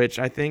 which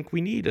I think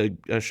we need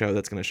a show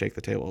that's gonna shake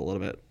the table a little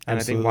bit, and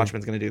I think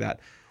Watchmen's gonna do that.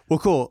 Well,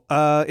 cool.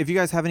 If you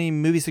guys have any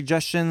movie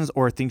suggestions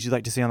or things you'd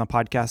like to see on the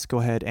podcast, go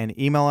ahead and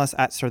email us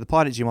at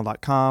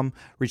stirtheplot@gmail.com.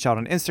 Reach out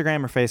on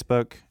Instagram or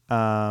Facebook.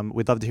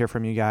 We'd love to hear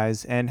from you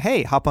guys. And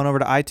hey, hop on over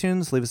to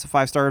iTunes, leave us a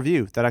 5-star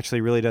review. That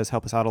actually really does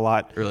help us out a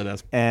lot. It really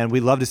does. And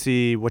we'd love to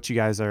see what you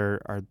guys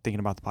are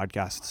thinking about the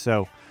podcast.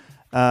 So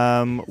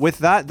with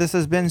that, this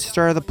has been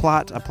Stir the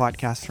Plot, a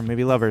podcast for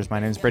movie lovers. My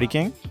name is Brady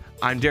King.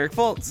 I'm Derek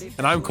Fultz.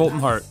 And I'm Colton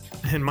Hart.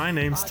 And my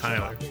name's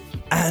Tyler.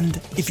 And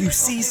if you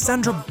see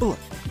Sandra Bullock,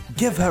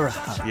 give her a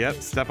hug. Yep,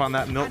 step on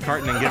that milk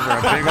carton and give her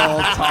a big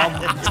old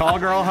tall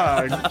girl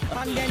hug.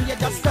 And then you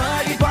just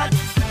stir the pot,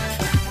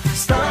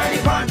 stir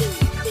the pot,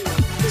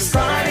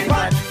 stir the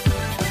pot,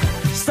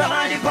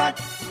 stir the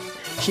pot.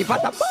 She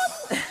put the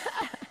pot.